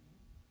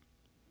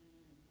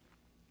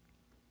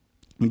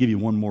 Let me give you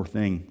one more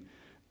thing.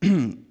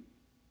 Have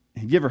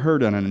you ever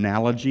heard an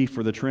analogy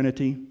for the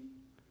Trinity?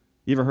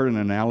 You ever heard an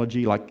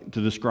analogy like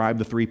to describe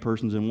the three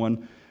persons in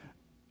one?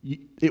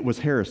 It was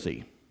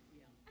heresy.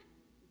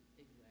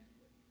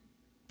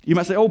 You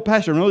might say, oh,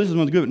 Pastor, no, this is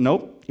one's good.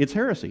 Nope, it's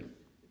heresy.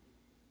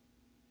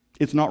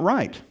 It's not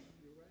right.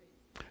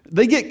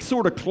 They get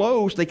sort of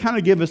close. They kind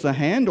of give us a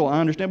handle, I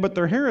understand, but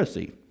they're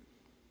heresy.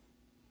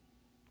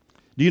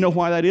 Do you know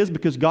why that is?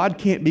 Because God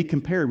can't be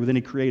compared with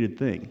any created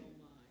thing.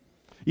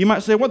 You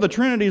might say, well, the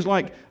Trinity is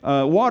like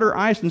water,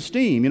 ice, and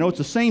steam. You know, it's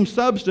the same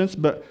substance,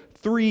 but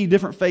 3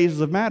 different phases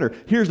of matter.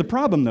 Here's the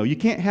problem, though. You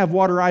can't have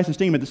water, ice, and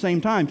steam at the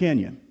same time, can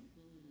you?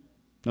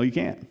 No, you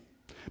can't.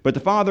 But the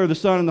Father, the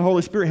Son, and the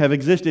Holy Spirit have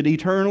existed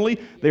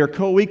eternally. They are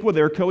co-equal.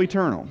 They are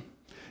co-eternal.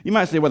 You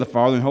might say, well, the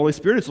Father and the Holy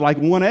Spirit, it's like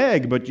one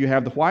egg, but you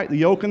have the white, the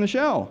yolk, and the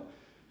shell.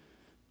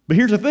 But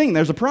here's the thing.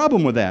 There's a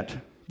problem with that.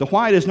 The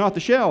white is not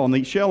the shell, and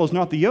the shell is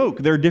not the yolk.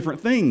 They're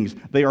different things.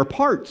 They are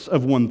parts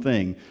of one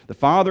thing. The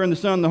Father and the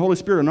Son and the Holy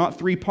Spirit are not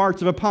 3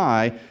 parts of a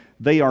pie.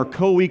 They are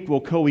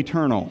co-equal,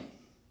 co-eternal.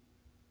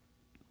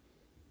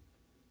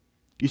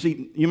 You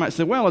see, you might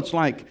say, well, it's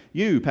like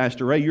you,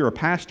 Pastor Ray. You're a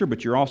pastor,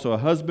 but you're also a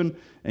husband,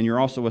 and you're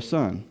also a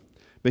son.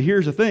 But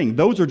here's the thing.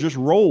 Those are just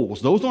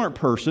roles. Those aren't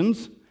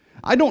persons.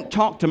 I don't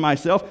talk to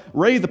myself,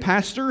 Ray the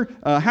pastor,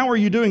 how are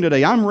you doing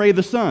today? I'm Ray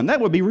the son. That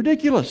would be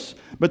ridiculous.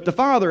 But the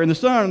Father and the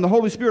Son and the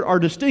Holy Spirit are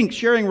distinct,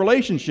 sharing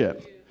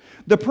relationship.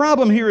 The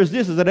problem here is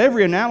this, is that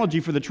every analogy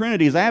for the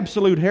Trinity is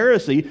absolute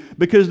heresy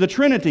because the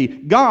Trinity,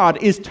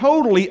 God, is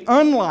totally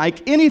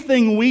unlike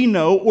anything we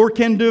know or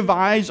can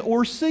devise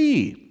or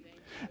see.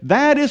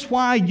 That is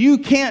why you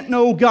can't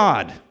know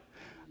God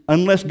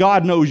unless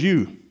God knows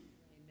you.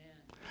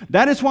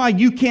 That is why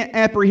you can't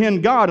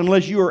apprehend God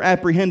unless you are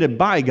apprehended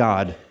by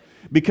God.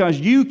 Because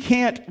you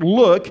can't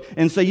look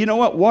and say, you know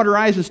what, water,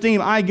 ice, and steam,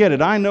 I get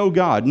it, I know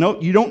God. No,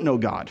 you don't know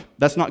God.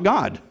 That's not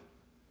God.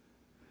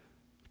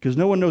 Because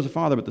no one knows the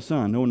Father but the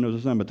Son. No one knows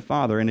the Son but the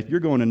Father. And if you're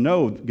going to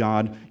know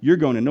God, you're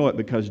going to know it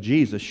because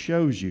Jesus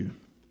shows you.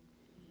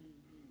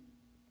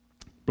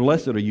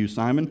 Blessed are you,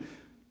 Simon,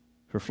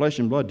 for flesh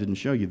and blood didn't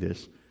show you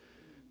this.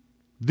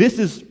 This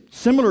is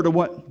similar to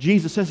what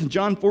Jesus says in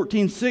John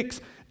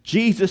 14:6.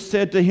 Jesus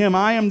said to him,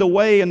 I am the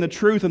way and the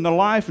truth and the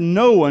life.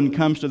 No one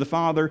comes to the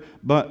Father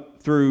but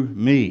through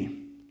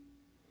me.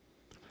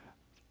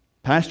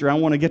 Pastor, I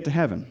want to get to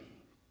heaven.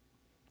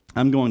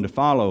 I'm going to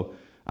follow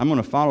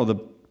the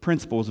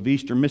principles of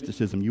Eastern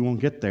mysticism. You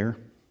won't get there.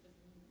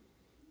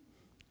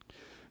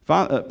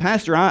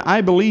 Pastor,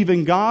 I believe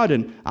in God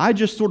and I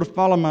just sort of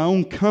follow my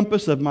own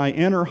compass of my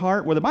inner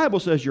heart. Well, the Bible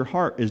says your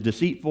heart is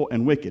deceitful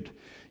and wicked.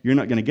 You're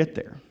not going to get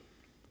there.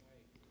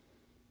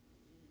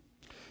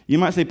 You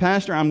might say,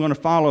 Pastor, I'm going to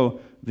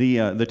follow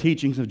the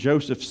teachings of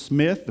Joseph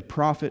Smith, the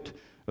prophet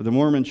of the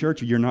Mormon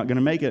Church. You're not going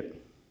to make it.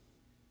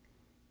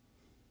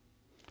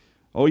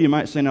 Oh, you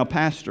might say, now,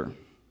 Pastor,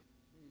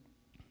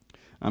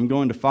 I'm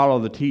going to follow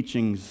the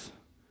teachings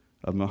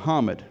of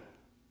Muhammad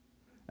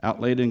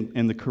outlaid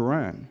in the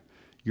Quran.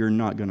 You're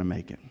not going to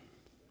make it.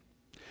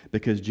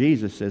 Because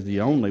Jesus says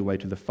the only way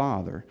to the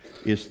Father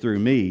is through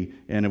me,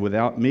 and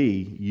without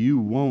me, you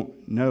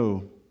won't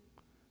know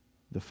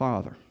the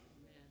Father.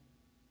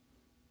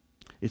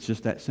 It's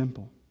just that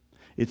simple.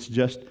 It's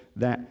just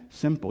that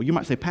simple. You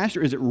might say,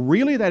 Pastor, is it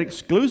really that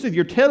exclusive?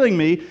 You're telling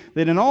me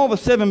that in all the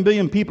 7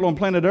 billion people on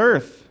planet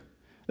Earth,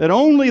 that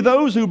only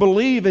those who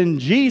believe in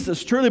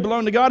Jesus truly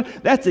belong to God?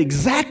 That's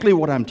exactly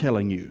what I'm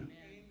telling you.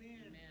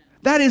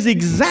 That is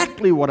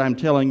exactly what I'm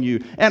telling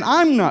you. And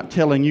I'm not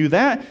telling you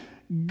that.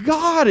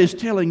 God is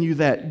telling you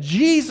that.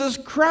 Jesus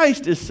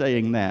Christ is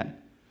saying that.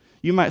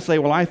 You might say,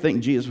 well, I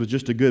think Jesus was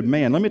just a good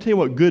man. Let me tell you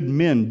what good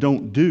men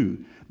don't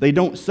do. They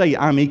don't say,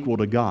 I'm equal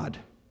to God.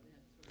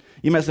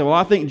 You might say, well,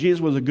 I think Jesus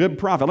was a good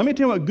prophet. Let me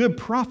tell you what good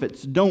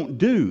prophets don't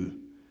do.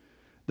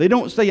 They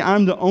don't say,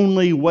 I'm the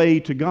only way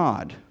to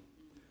God.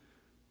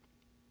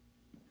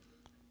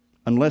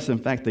 Unless, in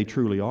fact, they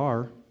truly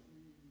are.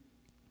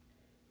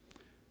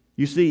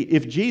 You see,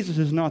 if Jesus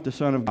is not the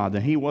Son of God,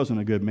 then he wasn't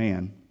a good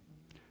man.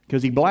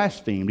 Because he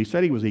blasphemed. He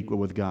said he was equal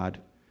with God.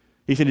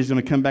 He said he's going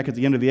to come back at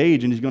the end of the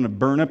age and he's going to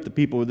burn up the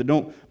people that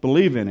don't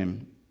believe in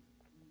him.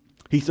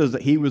 He says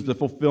that he was the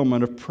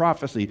fulfillment of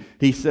prophecy.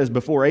 He says,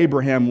 before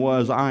Abraham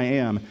was, I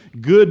am.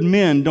 Good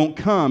men don't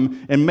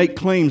come and make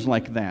claims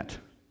like that.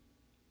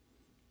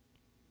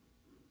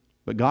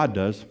 But God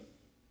does.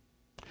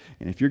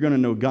 And if you're going to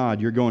know God,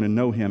 you're going to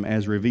know him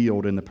as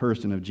revealed in the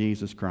person of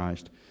Jesus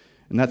Christ.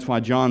 And that's why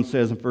John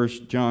says in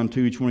 1 John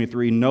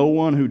 2:23, no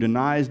one who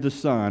denies the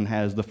Son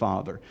has the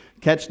Father.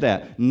 Catch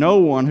that. No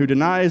one who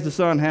denies the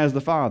Son has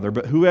the Father,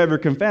 but whoever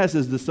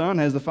confesses the Son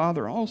has the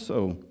Father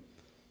also.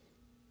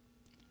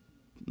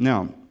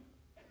 Now,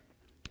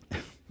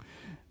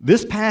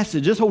 this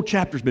passage, this whole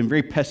chapter has been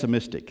very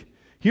pessimistic.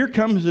 Here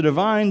comes the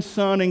divine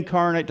Son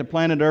incarnate to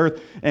planet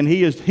Earth, and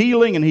he is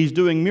healing and he's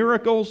doing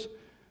miracles.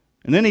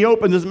 And then he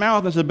opens his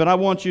mouth and says, but I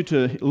want you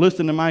to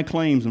listen to my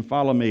claims and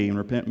follow me and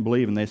repent and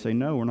believe. And they say,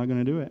 no, we're not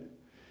going to do it.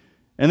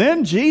 And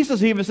then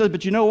Jesus even says,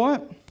 but you know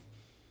what?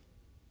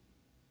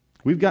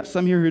 We've got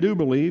some here who do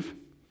believe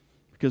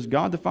because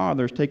God the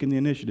Father has taken the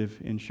initiative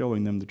in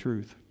showing them the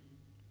truth.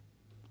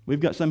 We've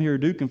got some here who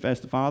do confess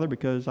the Father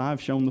because I've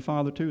shown the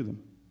Father to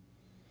them.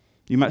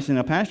 You might say,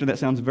 now, Pastor, that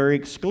sounds very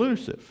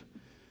exclusive.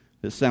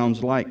 It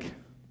sounds like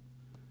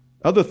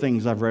Other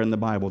things I've read in the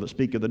Bible that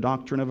speak of the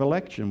doctrine of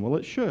election, well,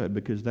 it should,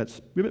 because that's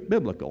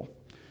biblical.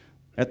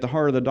 At the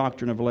heart of the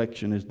doctrine of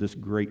election is this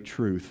great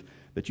truth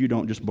that you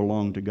don't just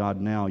belong to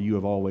God now, you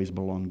have always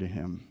belonged to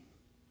Him.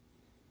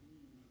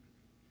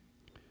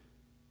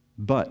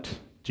 But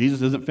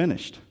Jesus isn't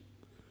finished.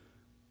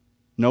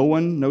 No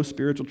one knows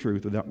spiritual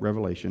truth without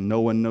revelation.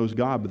 No one knows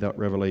God without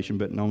revelation.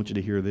 But I want you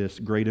to hear this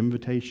great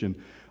invitation.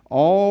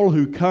 All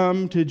who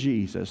come to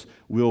Jesus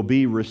will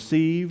be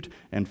received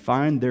and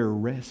find their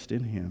rest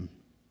in Him.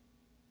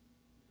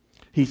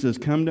 He says,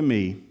 come to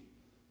me.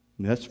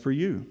 That's for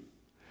you.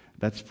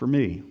 That's for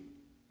me.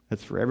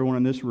 That's for everyone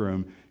in this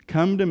room.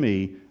 Come to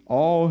me,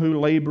 all who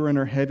labor and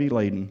are heavy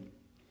laden,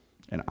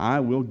 and I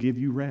will give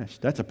you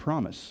rest. That's a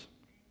promise.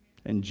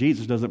 And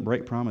Jesus doesn't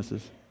break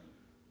promises.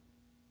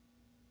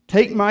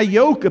 Take my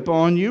yoke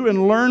upon you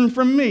and learn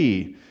from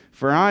me,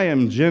 for I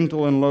am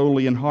gentle and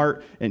lowly in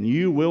heart, and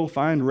you will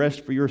find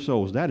rest for your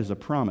souls. That is a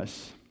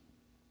promise.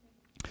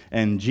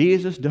 And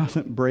Jesus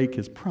doesn't break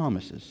His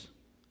promises.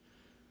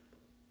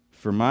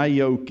 For my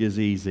yoke is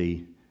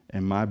easy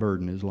and my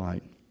burden is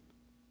light.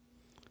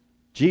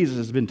 Jesus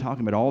has been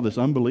talking about all this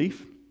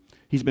unbelief.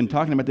 He's been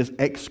talking about this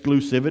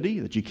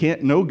exclusivity, that you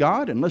can't know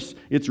God unless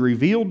it's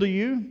revealed to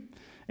you.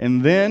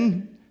 And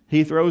then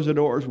He throws the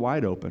doors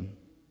wide open.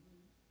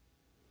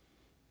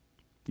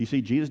 You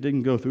see, Jesus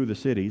didn't go through the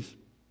cities.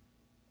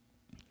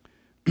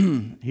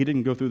 He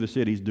didn't go through the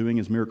cities doing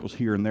His miracles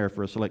here and there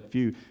for a select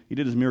few. He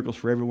did His miracles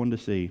for everyone to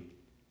see.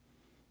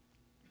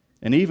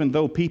 And even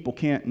though people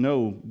can't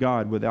know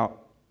God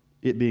without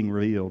it being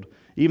revealed,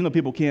 even though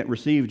people can't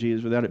receive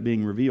Jesus without it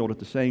being revealed, at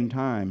the same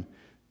time,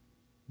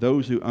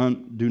 those who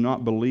do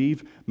not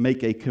believe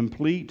make a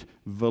complete,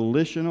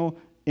 volitional,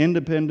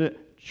 independent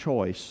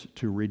choice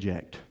to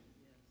reject.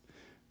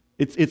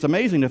 It's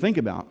amazing to think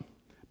about.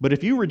 But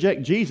if you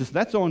reject Jesus,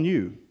 that's on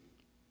you.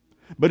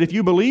 But if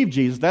you believe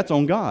Jesus, that's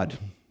on God.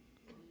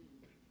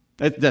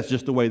 That's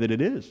just the way that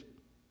it is.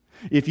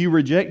 If you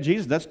reject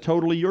Jesus, that's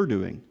totally your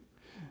doing.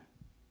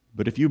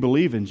 But if you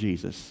believe in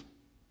Jesus,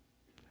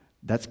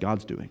 that's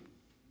God's doing.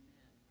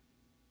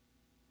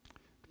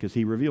 Because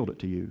He revealed it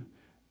to you.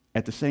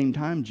 At the same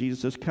time,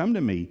 Jesus says, come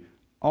to me,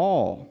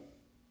 all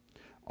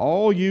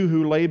you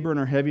who labor and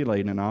are heavy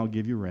laden, and I'll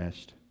give you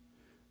rest.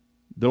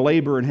 The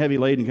labor and heavy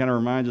laden kind of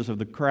reminds us of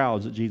the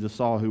crowds that Jesus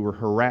saw who were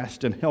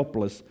harassed and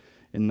helpless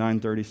in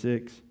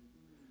 936.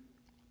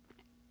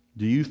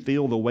 Do you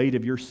feel the weight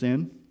of your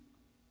sin?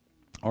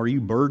 Are you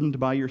burdened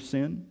by your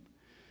sin?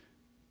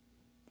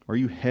 Are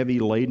you heavy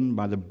laden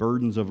by the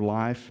burdens of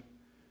life?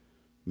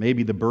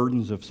 Maybe the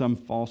burdens of some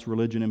false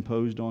religion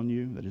imposed on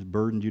you that has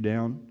burdened you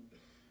down?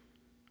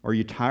 Are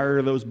you tired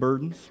of those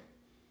burdens?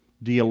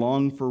 Do you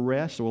long for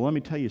rest? Well, let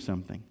me tell you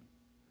something.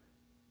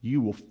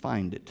 You will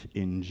find it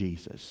in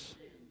Jesus.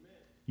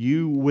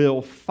 You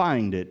will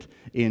find it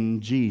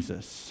in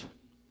Jesus.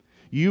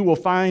 You will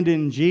find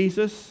in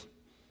Jesus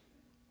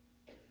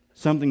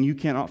something you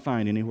cannot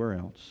find anywhere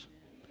else.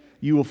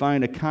 You will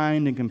find a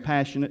kind and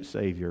compassionate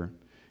Savior.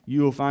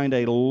 You will find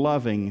a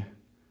loving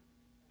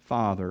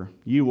Father.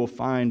 You will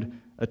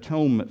find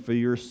atonement for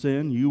your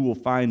sin. You will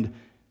find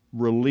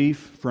relief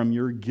from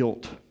your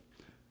guilt.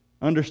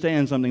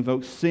 Understand something,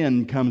 folks.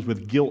 Sin comes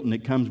with guilt and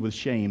it comes with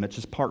shame. That's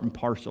just part and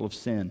parcel of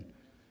sin.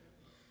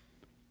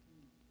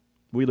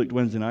 We looked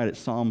Wednesday night at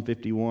Psalm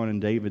 51,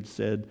 and David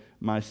said,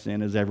 my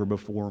sin is ever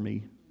before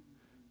me.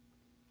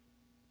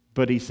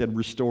 But he said,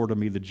 restore to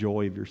me the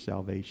joy of your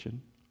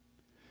salvation.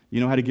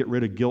 You know how to get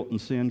rid of guilt and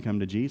sin? Come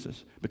to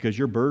Jesus. Because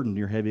you're burdened,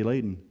 you're heavy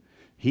laden.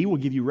 He will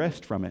give you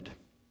rest from it.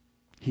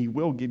 He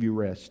will give you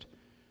rest.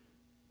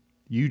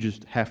 You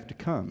just have to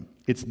come.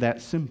 It's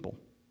that simple.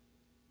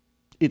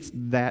 It's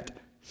that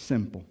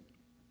simple.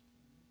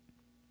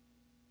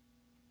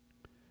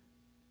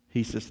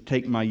 He says,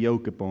 take my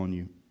yoke upon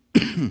you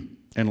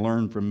and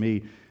learn from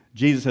me.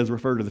 Jesus has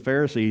referred to the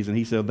Pharisees, and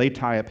He said they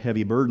tie up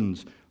heavy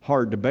burdens,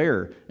 hard to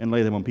bear, and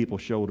lay them on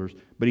people's shoulders.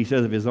 But He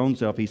says of His own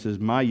self, He says,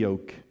 my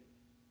yoke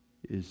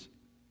is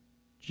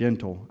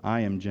gentle.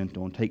 I am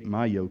gentle, and take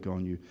my yoke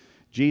on you.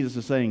 Jesus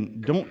is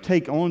saying, don't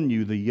take on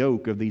you the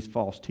yoke of these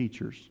false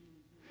teachers.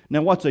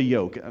 Now, what's a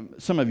yoke?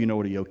 Some of you know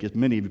what a yoke is.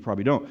 Many of you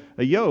probably don't.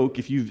 A yoke,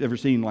 if you've ever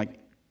seen like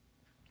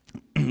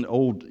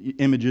old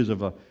images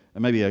of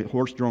maybe a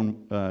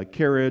horse-drawn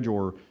carriage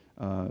or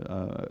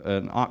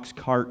an ox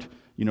cart,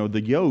 you know,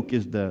 the yoke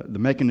is the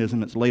mechanism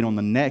that's laid on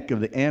the neck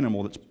of the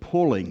animal that's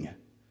pulling.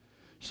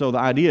 So the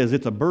idea is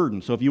it's a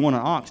burden. So if you want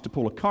an ox to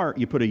pull a cart,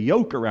 you put a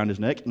yoke around his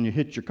neck and you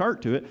hitch your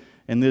cart to it,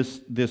 and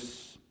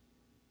this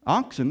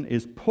oxen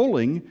is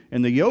pulling,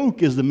 and the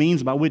yoke is the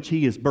means by which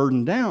he is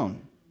burdened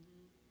down.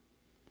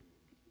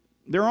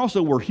 There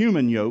also were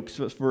human yokes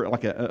for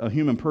like a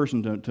human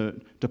person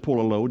to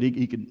pull a load.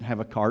 He could have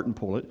a cart and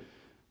pull it.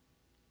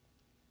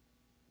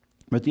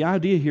 But the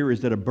idea here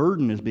is that a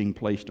burden is being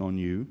placed on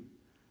you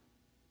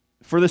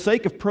for the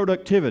sake of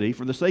productivity,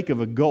 for the sake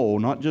of a goal,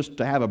 not just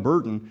to have a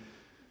burden,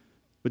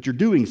 but you're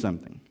doing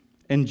something.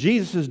 And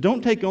Jesus says,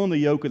 don't take on the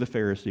yoke of the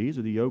Pharisees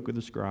or the yoke of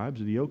the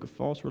scribes or the yoke of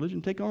false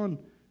religion. Take on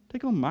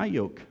my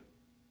yoke.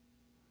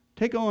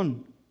 Take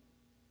on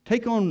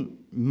Take on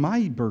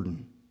my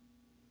burden.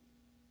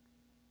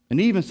 And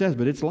he even says,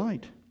 but it's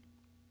light.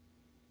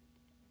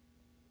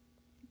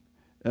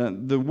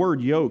 The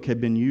word yoke had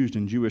been used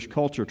in Jewish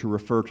culture to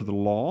refer to the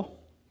law,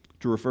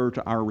 to refer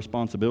to our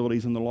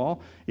responsibilities in the law.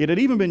 It had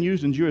even been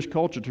used in Jewish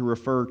culture to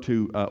refer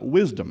to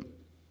wisdom.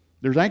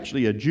 There's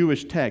actually a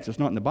Jewish text, it's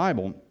not in the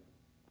Bible,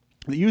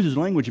 that uses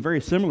language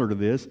very similar to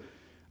this,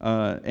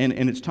 and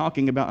it's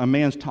talking about, a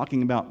man's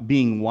talking about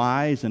being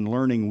wise and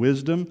learning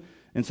wisdom,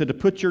 and said to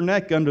put your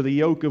neck under the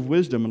yoke of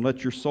wisdom and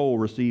let your soul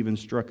receive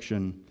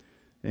instruction.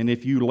 And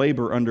if you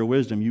labor under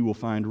wisdom, you will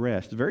find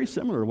rest. Very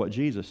similar to what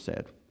Jesus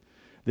said.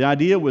 The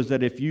idea was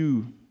that if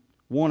you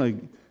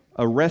want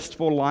a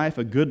restful life,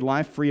 a good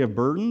life free of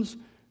burdens,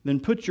 then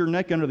put your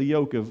neck under the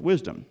yoke of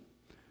wisdom.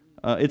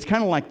 It's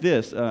kind of like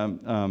this.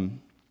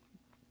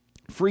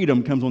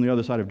 Freedom comes on the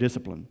other side of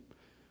discipline.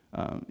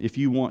 If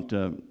you want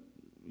to,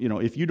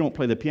 if you don't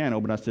play the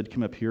piano, but I said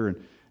come up here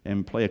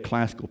and play a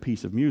classical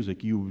piece of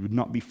music, you would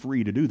not be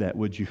free to do that,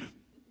 would you?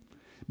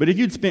 But if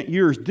you'd spent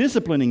years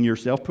disciplining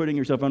yourself, putting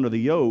yourself under the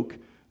yoke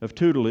of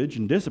tutelage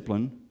and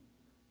discipline,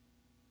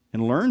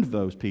 and learned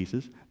those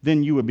pieces,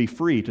 then you would be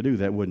free to do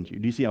that, wouldn't you?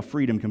 Do you see how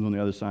freedom comes on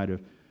the other side of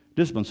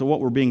discipline? So what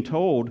we're being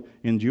told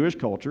in Jewish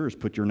culture is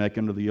put your neck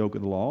under the yoke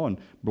of the law and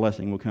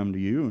blessing will come to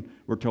you. And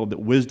we're told that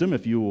wisdom,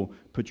 if you will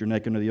put your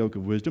neck under the yoke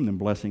of wisdom, then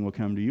blessing will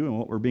come to you. And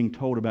what we're being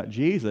told about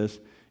Jesus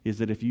is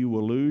that if you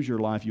will lose your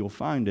life, you'll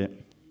find it.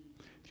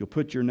 If you'll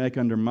put your neck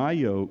under my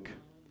yoke,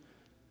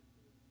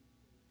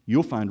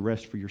 you'll find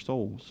rest for your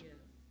souls.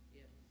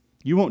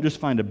 You won't just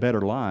find a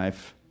better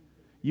life.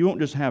 You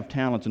won't just have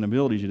talents and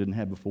abilities you didn't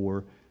have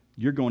before.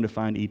 You're going to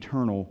find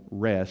eternal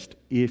rest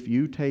if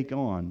you take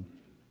on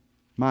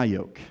my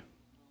yoke.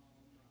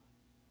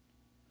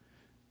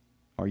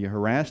 Are you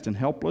harassed and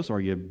helpless? Are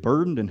you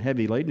burdened and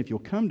heavy laden? If you'll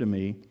come to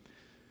me,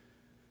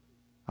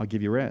 I'll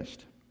give you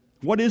rest.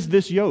 What is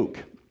this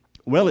yoke?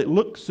 Well, it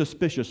looks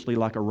suspiciously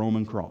like a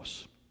Roman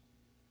cross.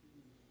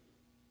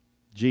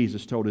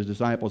 Jesus told his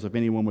disciples, if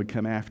anyone would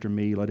come after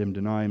me, let him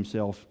deny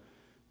himself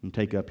and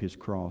take up his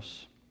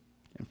cross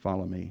and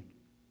follow me.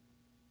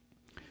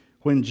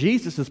 When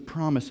Jesus is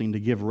promising to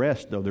give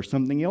rest, though, there's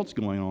something else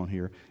going on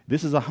here.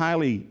 This is a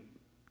highly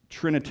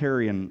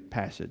Trinitarian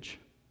passage.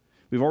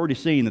 We've already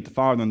seen that the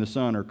Father and the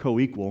Son are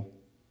co-equal,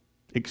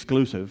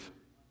 exclusive.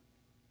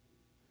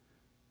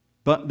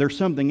 But there's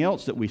something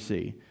else that we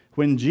see.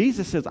 When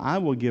Jesus says, I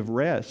will give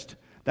rest,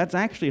 that's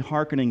actually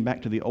hearkening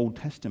back to the Old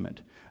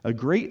Testament. A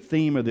great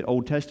theme of the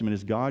Old Testament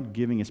is God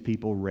giving his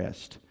people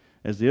rest.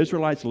 As the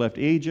Israelites left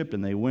Egypt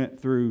and they went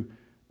through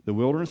the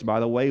wilderness,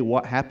 by the way,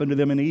 what happened to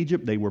them in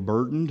Egypt? They were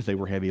burdened, they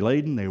were heavy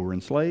laden, they were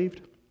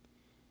enslaved.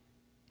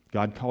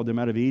 God called them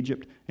out of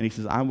Egypt, and he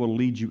says, I will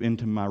lead you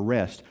into my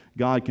rest.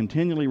 God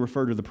continually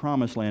referred to the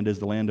promised land as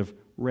the land of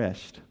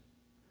rest.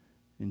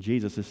 And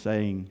Jesus is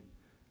saying,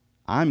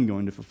 I'm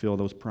going to fulfill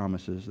those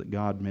promises that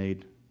God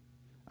made.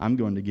 I'm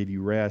going to give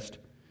you rest.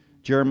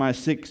 Jeremiah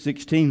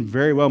 6:16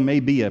 very well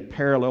may be a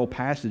parallel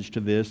passage to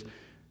this,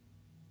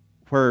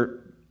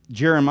 where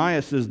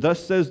Jeremiah says,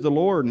 thus says the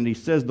Lord, and he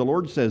says, the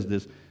Lord says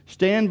this,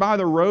 stand by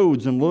the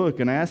roads and look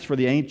and ask for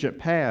the ancient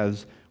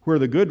paths where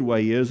the good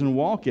way is and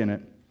walk in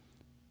it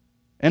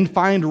and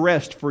find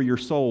rest for your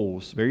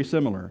souls. Very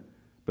similar,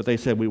 but they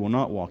said we will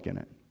not walk in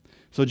it.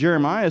 So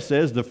Jeremiah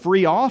says the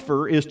free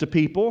offer is to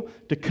people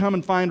to come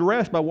and find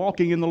rest by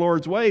walking in the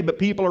Lord's way, but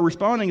people are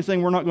responding and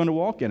saying we're not going to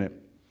walk in it.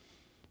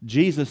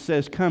 Jesus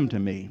says, come to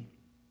me.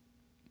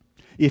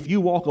 If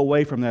you walk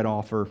away from that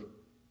offer,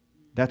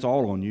 that's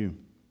all on you.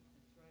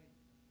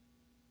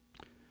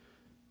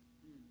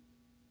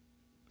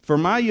 For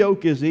my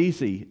yoke is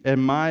easy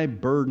and my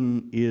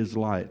burden is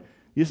light.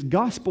 This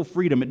gospel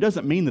freedom, it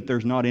doesn't mean that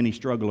there's not any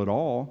struggle at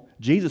all.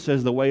 Jesus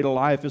says the way to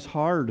life is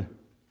hard.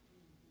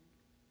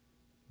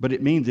 But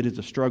it means it is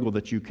a struggle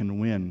that you can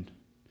win.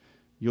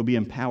 You'll be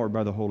empowered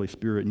by the Holy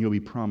Spirit and you'll be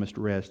promised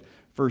rest.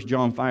 1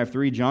 John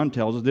 5:3, John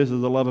tells us this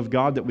is the love of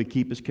God that we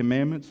keep his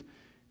commandments,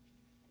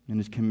 and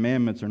his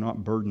commandments are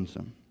not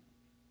burdensome.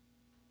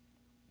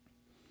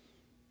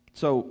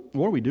 So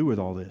what do we do with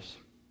all this?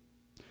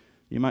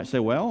 You might say,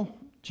 well,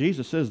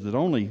 Jesus says that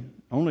only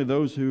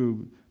those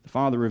who the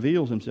Father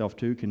reveals himself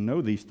to can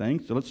know these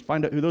things, so let's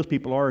find out who those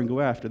people are and go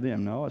after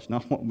them. No, that's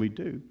not what we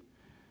do.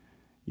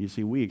 You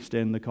see, we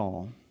extend the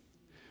call.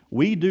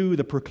 We do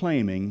the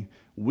proclaiming,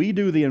 we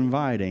do the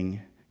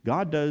inviting,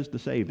 God does the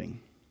saving.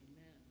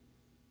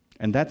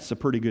 And that's a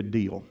pretty good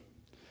deal.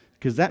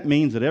 Because that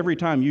means that every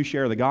time you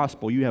share the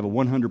gospel, you have a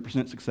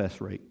 100%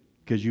 success rate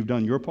because you've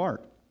done your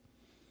part.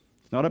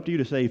 It's not up to you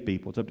to save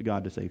people, it's up to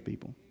God to save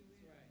people.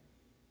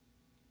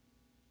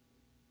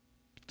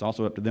 It's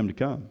also up to them to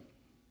come.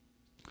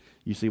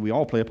 You see, we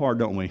all play a part,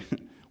 don't we?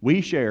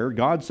 We share,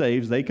 God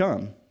saves, they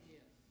come.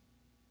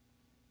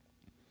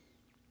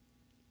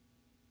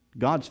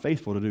 God's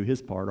faithful to do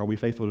his part. Are we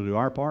faithful to do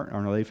our part,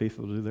 or are they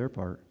faithful to do their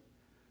part?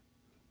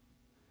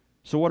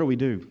 So what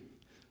do?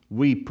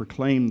 We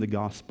proclaim the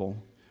gospel.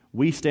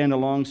 We stand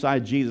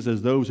alongside Jesus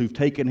as those who've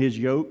taken his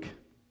yoke,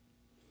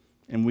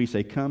 and we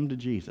say, come to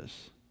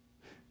Jesus.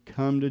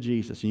 Come to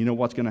Jesus. And you know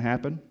what's going to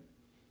happen?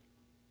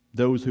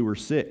 those who are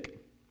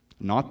sick,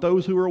 not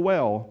those who are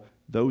well,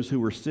 those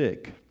who are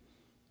sick,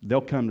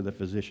 they'll come to the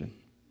physician.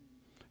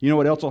 You know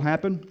what else will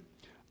happen?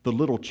 The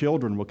little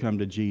children will come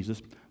to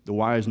Jesus. The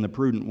wise and the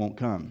prudent won't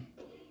come.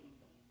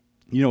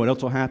 You know what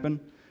else will happen?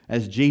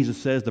 As Jesus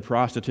says, the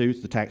prostitutes,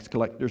 the tax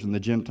collectors, and the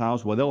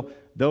Gentiles, well,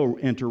 they'll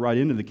enter right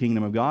into the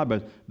kingdom of God,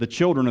 but the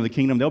children of the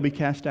kingdom, they'll be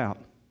cast out.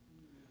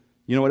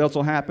 You know what else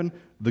will happen?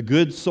 The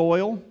good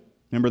soil,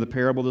 remember the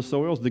parable of the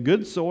soils? The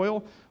good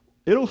soil,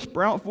 it'll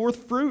sprout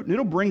forth fruit, and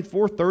it'll bring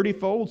forth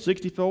 30-fold,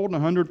 60-fold,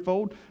 and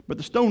 100-fold. But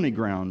the stony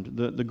ground,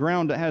 the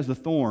ground that has the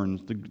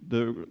thorns,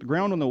 the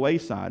ground on the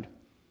wayside,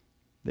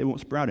 they won't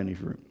sprout any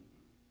fruit.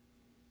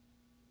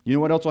 You know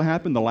what else will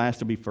happen? The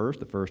last will be first,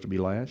 the first will be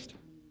last.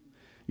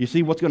 You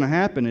see, what's going to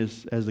happen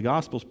is, as the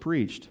gospel's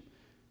preached,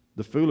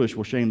 the foolish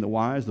will shame the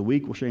wise, the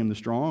weak will shame the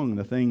strong, and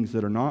the things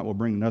that are not will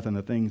bring nothing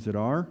to things that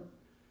are.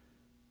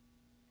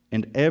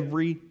 And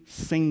every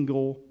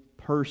single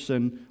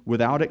person,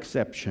 without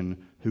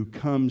exception, who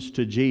comes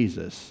to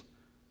Jesus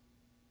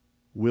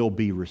will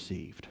be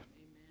received.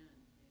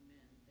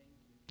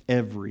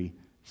 Every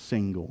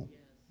single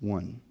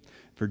one.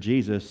 For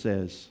Jesus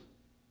says,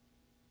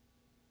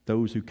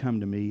 those who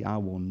come to me, I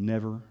will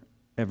never,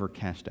 ever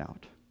cast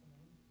out.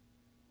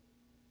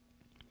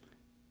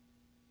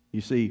 You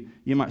see,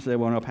 you might say,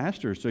 well, no,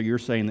 Pastor, so you're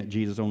saying that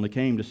Jesus only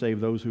came to save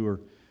those who are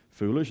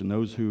foolish and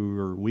those who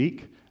are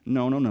weak?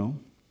 No.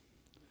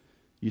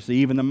 You see,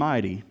 even the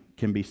mighty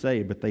can be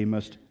saved, but they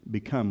must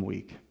become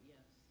weak.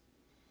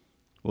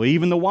 Well,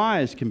 even the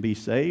wise can be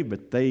saved,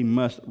 but they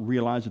must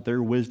realize that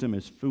their wisdom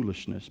is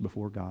foolishness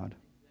before God.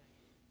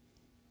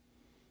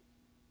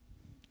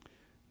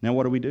 Now,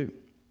 what do?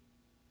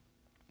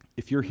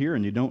 If you're here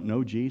and you don't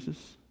know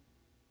Jesus,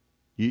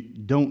 you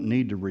don't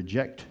need to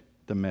reject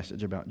the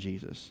message about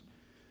Jesus,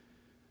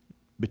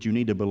 but you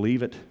need to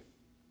believe it.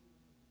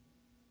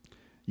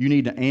 You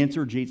need to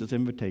answer Jesus'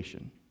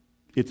 invitation.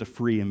 It's a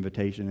free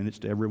invitation, and it's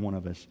to every one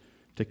of us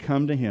to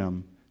come to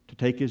Him, to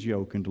take His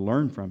yoke, and to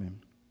learn from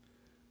Him.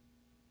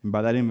 And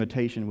by that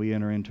invitation, we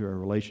enter into a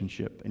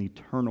relationship, an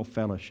eternal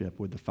fellowship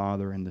with the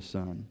Father and the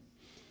Son.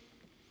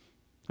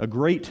 A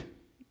great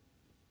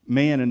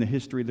man in the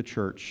history of the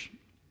church,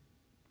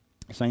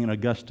 St.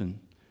 Augustine,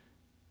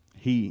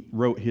 he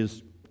wrote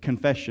his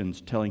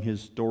Confessions telling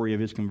his story of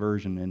his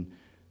conversion. And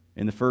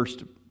in the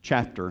first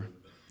chapter,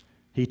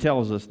 he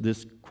tells us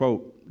this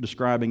quote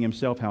describing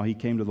himself, how he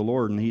came to the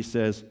Lord. And he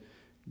says,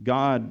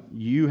 God,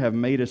 you have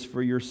made us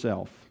for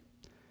yourself,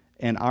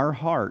 and our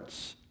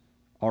hearts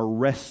are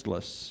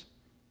restless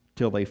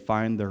till they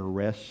find their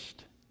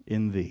rest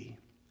in thee.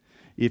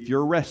 If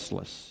you're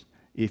restless,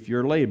 if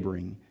you're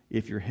laboring,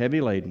 if you're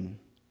heavy laden,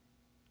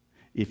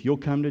 if you'll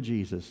come to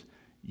Jesus,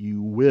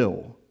 you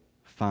will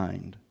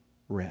find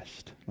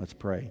rest. Let's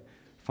pray.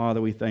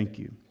 Father, we thank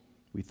you.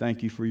 We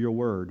thank you for your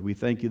word. We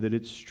thank you that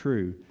it's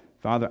true.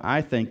 Father,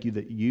 I thank you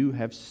that you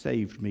have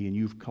saved me and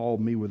you've called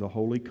me with a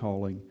holy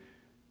calling.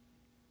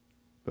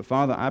 But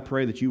Father, I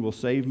pray that you will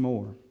save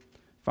more.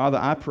 Father,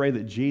 I pray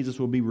that Jesus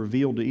will be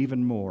revealed to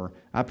even more.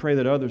 I pray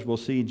that others will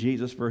see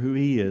Jesus for who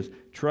He is,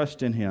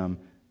 trust in Him,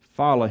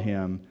 follow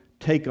Him,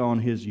 take on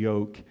His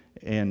yoke,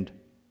 and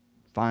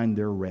find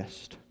their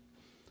rest.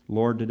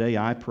 Lord, today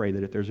I pray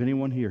that if there's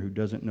anyone here who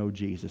doesn't know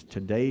Jesus,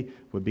 today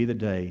would be the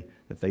day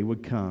that they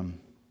would come,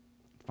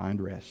 find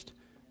rest.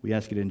 We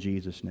ask it in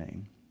Jesus'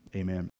 name. Amen.